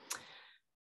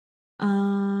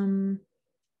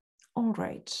 All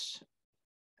right.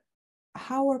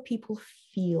 How are people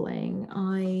feeling?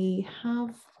 I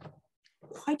have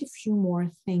quite a few more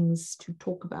things to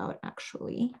talk about,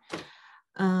 actually.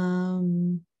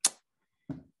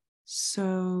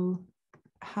 So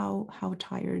how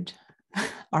tired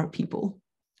are people?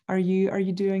 Are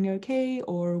you doing okay,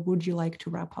 or would you like to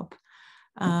wrap up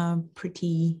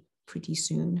pretty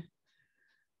soon?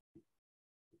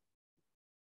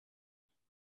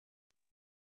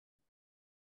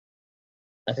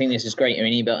 I think this is great,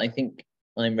 Irini, but I think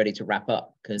I'm ready to wrap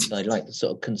up because I'd like to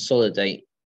sort of consolidate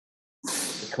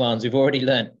the commands we've already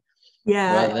learned,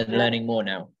 rather than learning more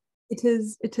now. It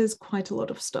is quite a lot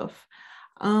of stuff.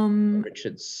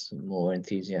 Richard's more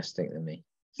enthusiastic than me.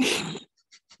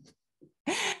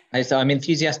 So I'm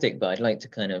enthusiastic, but I'd like to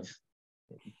kind of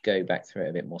go back through it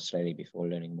a bit more slowly before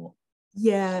learning more.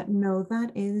 Yeah, no,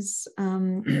 that is,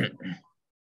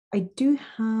 I do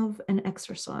have an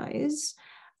exercise.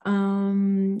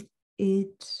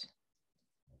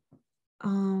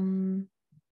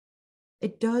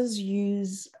 It does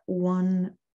use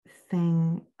one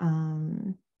thing.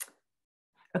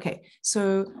 Okay,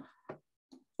 so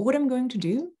what I'm going to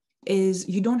do is,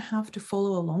 you don't have to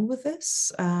follow along with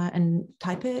this and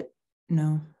type it.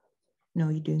 No,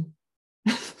 you do.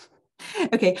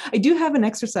 Okay, I do have an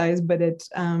exercise, but it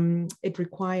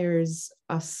requires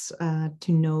us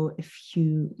to know a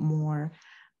few more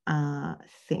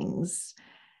things.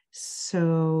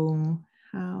 So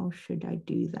how should I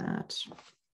do that?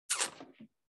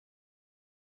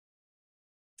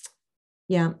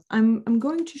 Yeah, I'm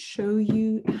going to show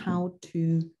you how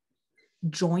to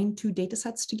join two data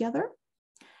sets together,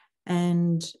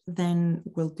 and then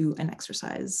we'll do an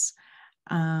exercise.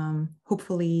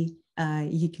 Hopefully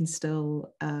you can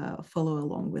still follow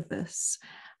along with this.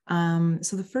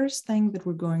 So the first thing that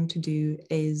we're going to do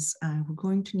is we're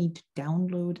going to need to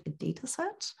download a data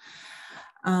set.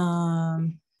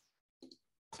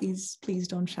 Please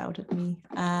don't shout at me.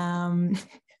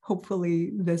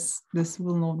 Hopefully this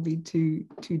will not be too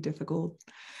difficult.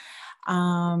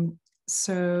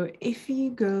 So if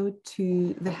you go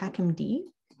to the HackMD,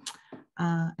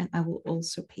 and I will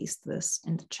also paste this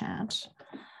in the chat.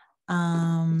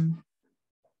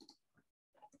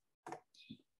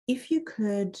 if you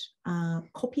could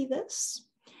copy this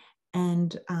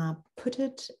and put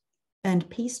it and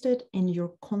paste it in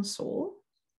your console,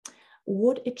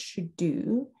 what it should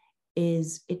do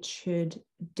is it should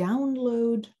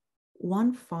download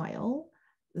one file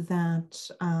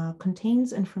that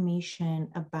contains information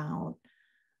about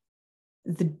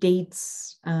the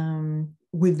dates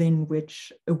within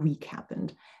which a week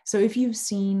happened. So if you've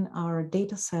seen our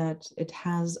data set, it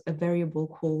has a variable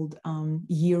called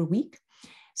year week.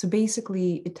 So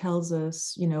basically it tells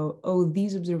us, you know, oh,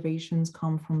 these observations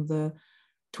come from the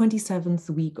 27th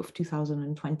week of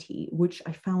 2020, which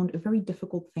I found a very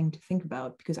difficult thing to think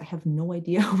about because I have no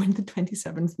idea when the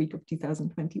 27th week of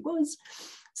 2020 was.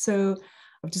 So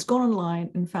I've just gone online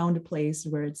and found a place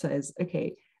where it says,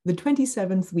 okay, the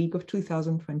 27th week of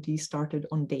 2020 started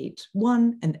on date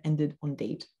 1 and ended on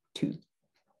date 2.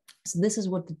 So this is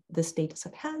what this data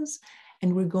set has,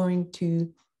 and we're going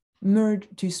to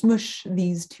smush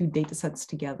these two data sets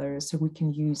together so we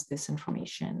can use this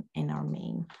information in our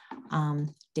main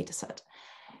data set.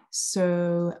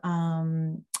 So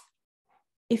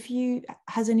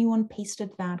has anyone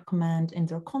pasted that command in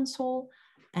their console?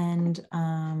 And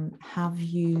have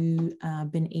you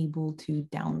been able to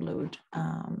download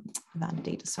that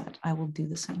data set? I will do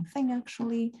the same thing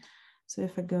actually. So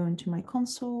if I go into my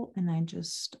console and I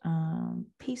just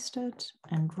paste it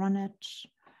and run it,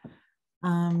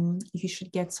 you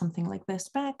should get something like this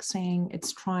back saying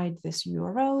it's tried this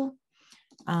URL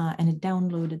and it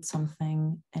downloaded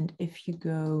something. And if you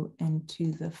go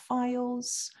into the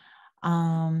files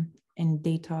in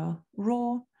data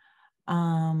raw,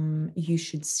 you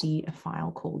should see a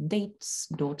file called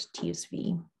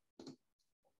dates.tsv.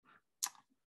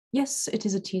 Yes, it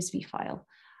is a TSV file.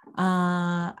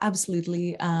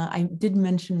 Absolutely. I did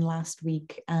mention last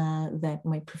week that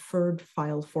my preferred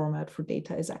file format for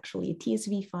data is actually a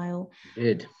TSV file. You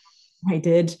did. I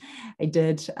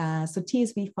did. So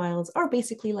TSV files are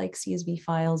basically like CSV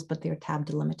files, but they're tab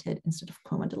delimited instead of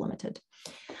comma delimited.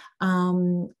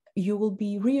 You will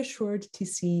be reassured to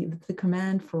see that the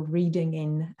command for reading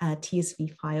in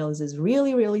TSV files is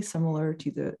really, really similar to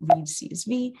the read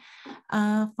CSV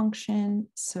function.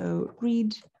 So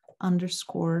read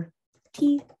 _TSV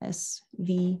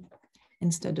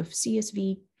instead of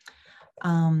CSV.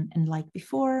 And like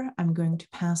before, I'm going to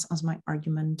pass as my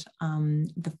argument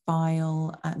the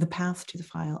file, the path to the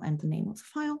file and the name of the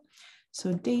file.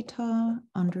 So data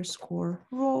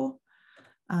 _raw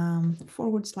 /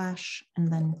 and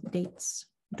then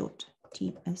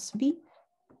dates.tsv.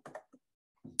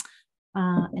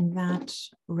 And that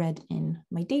read in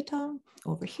my data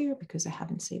over here because I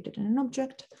haven't saved it in an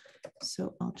object.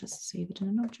 So I'll just save it in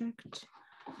an object.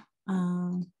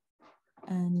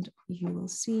 And you will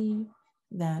see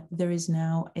that there is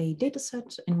now a data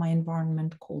set in my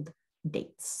environment called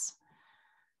dates.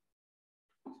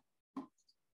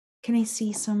 Can I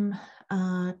see some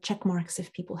check marks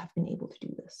if people have been able to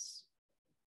do this?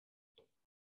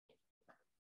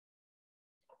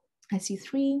 I see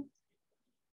 3.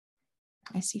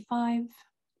 I see 5. I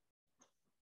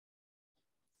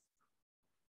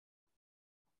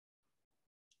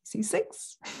see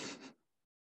 6.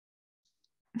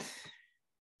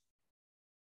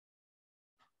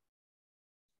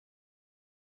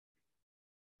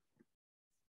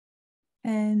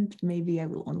 And maybe I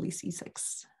will only see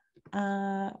 6.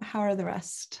 How are the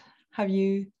rest? Have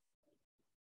you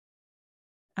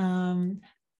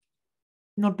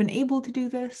not been able to do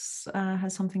this?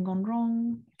 Has something gone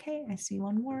wrong? Okay, I see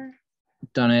 1 more.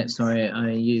 Done it. Sorry,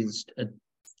 I used a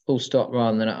full stop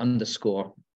rather than an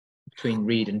underscore between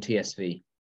read and TSV.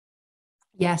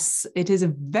 Yes, it is a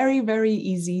very, very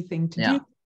easy thing to do.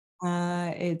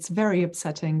 It's very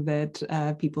upsetting that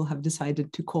people have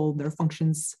decided to call their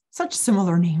functions such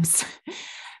similar names,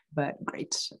 but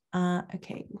great.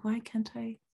 Okay, why can't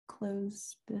I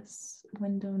close this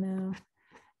window now?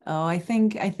 Oh, I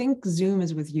think Zoom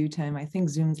is with you, Tim. I think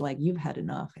Zoom's like, you've had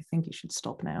enough. I think you should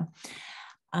stop now.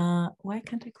 Why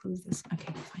can't I close this?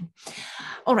 Okay, fine.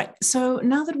 All right, so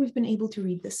now that we've been able to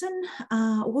read this in,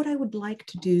 what I would like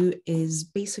to do is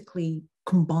basically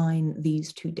combine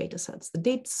these two data sets, the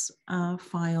dates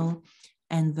file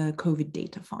and the COVID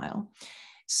data file.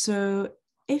 So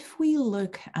if we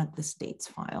look at this dates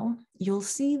file, you'll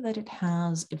see that it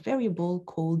has a variable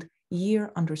called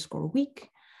year_week,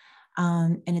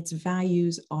 and its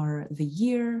values are the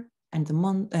year and the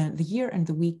month, the year and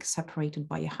the week separated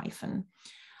by a hyphen.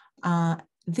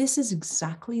 This is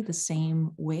exactly the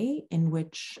same way in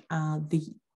which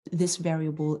this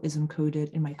variable is encoded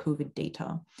in my COVID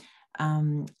data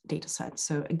set.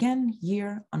 So again,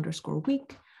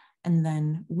 year_week, and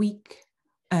then week,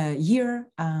 year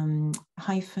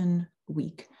hyphen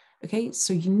week. Okay,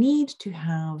 so you need to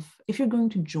have, if you're going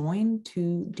to join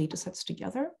two data sets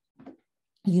together,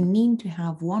 you need to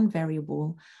have one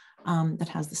variable that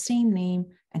has the same name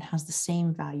and has the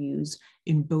same values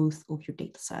in both of your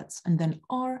data sets. And then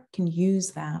R can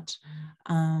use that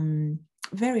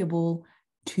variable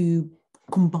to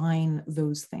combine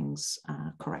those things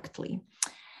correctly.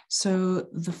 So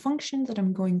the function that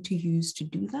I'm going to use to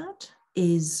do that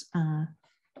is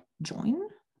join.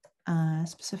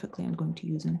 Specifically, I'm going to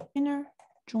use an inner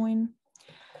join.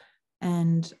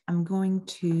 And I'm going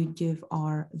to give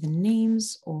R the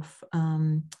names of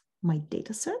my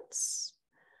data sets.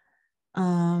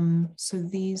 So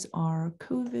these are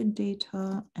COVID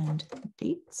data and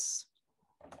dates.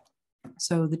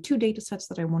 So the two data sets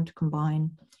that I want to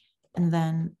combine, and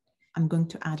then I'm going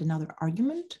to add another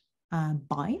argument,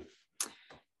 by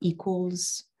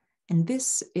equals, and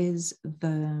this is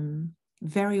the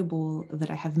variable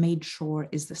that I have made sure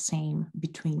is the same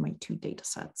between my two data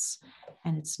sets,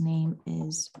 and its name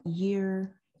is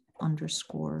year_week.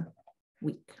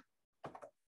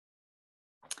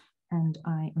 And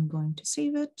I am going to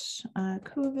save it,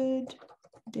 COVID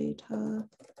data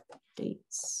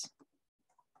dates.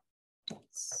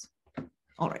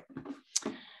 All right.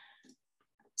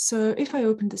 So if I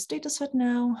open this data set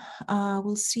now,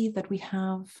 we'll see that we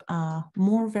have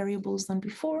more variables than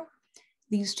before.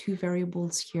 These two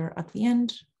variables here at the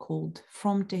end called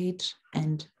from date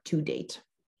and to date.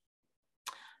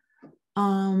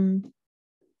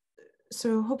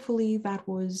 So hopefully that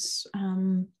was,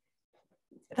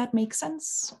 that makes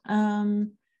sense.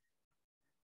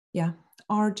 Yeah,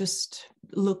 R just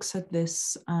looks at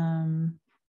this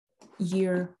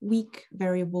year week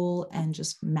variable and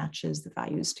just matches the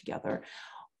values together.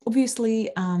 Obviously,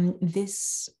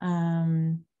 this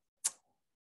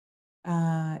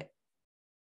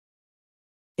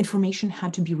information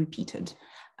had to be repeated,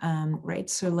 right?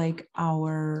 So like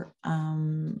our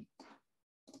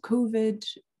COVID,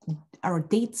 our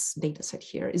dates data set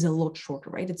here is a lot shorter,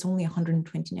 right? It's only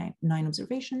 129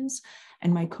 observations,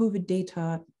 and my COVID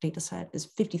data set is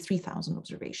 53,000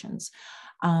 observations.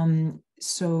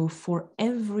 So for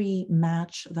every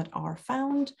match that are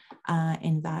found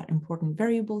in that important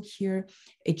variable here,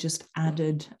 it just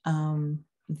added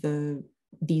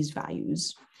these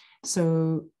values.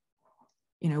 So,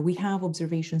 you know, we have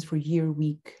observations for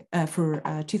for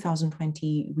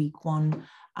 2020 week 1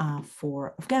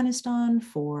 for Afghanistan,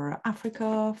 for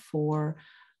Africa, for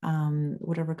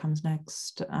whatever comes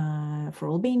next, for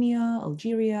Albania,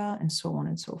 Algeria, and so on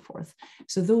and so forth.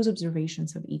 So those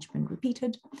observations have each been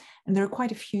repeated. And there are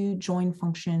quite a few join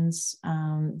functions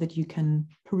that you can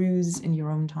peruse in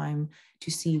your own time to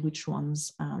see which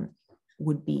ones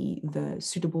would be the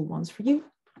suitable ones for you.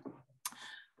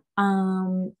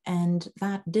 And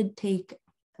that did take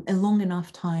a long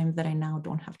enough time that I now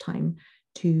don't have time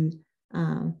to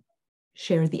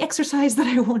share the exercise that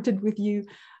I wanted with you.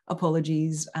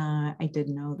 Apologies, I did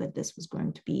know that this was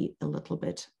going to be a little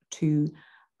bit too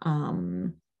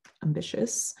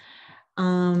ambitious.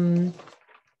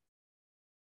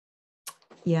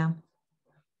 Yeah,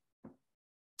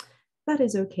 that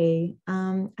is okay.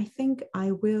 I think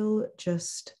I will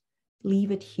just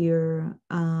leave it here,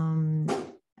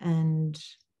 and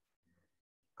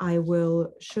I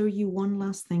will show you one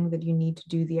last thing that you need to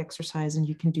do the exercise, and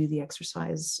you can do the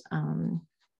exercise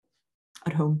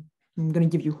at home. I'm going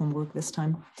to give you homework this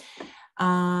time.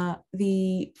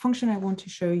 The function I want to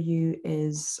show you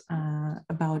is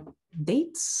about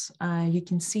dates. You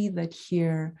can see that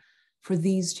here for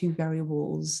these two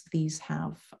variables, these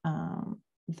have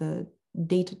the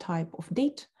data type of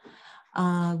date,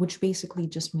 which basically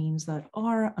just means that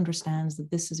R understands that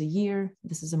this is a year,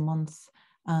 this is a month,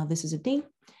 this is a day,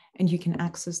 and you can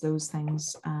access those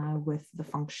things with the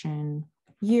function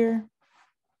year,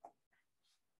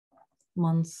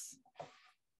 month,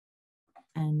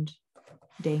 and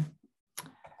day.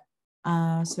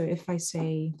 So if I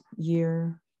say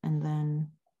year and then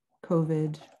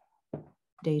COVID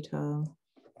data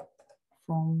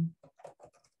from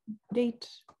date,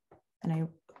 and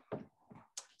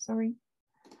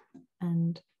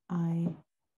and I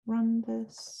run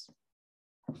this.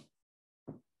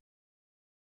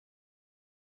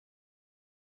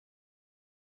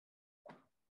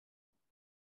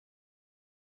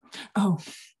 Oh,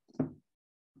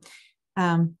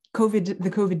 the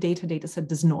COVID data set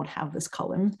does not have this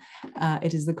column.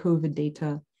 It is the COVID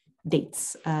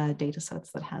dates data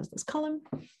sets that has this column.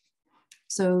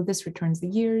 So this returns the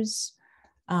years,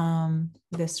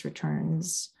 this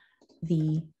returns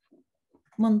the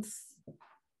month,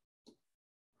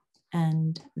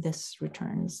 and this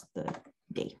returns the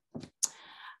day.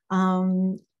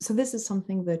 So this is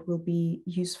something that will be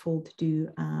useful to do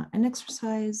an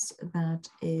exercise that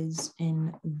is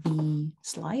in the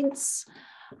slides.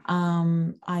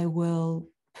 I will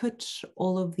put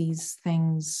all of these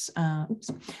things, I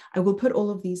will put all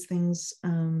of these things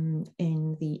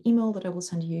in the email that I will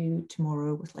send you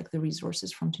tomorrow with like the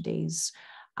resources from today's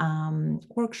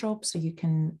workshop, so you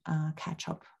can catch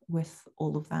up with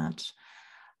all of that.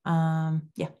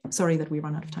 Yeah, sorry that we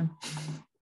run out of time.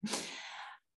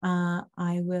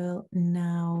 I will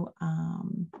now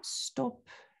stop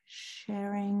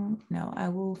sharing. No, I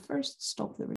will first stop the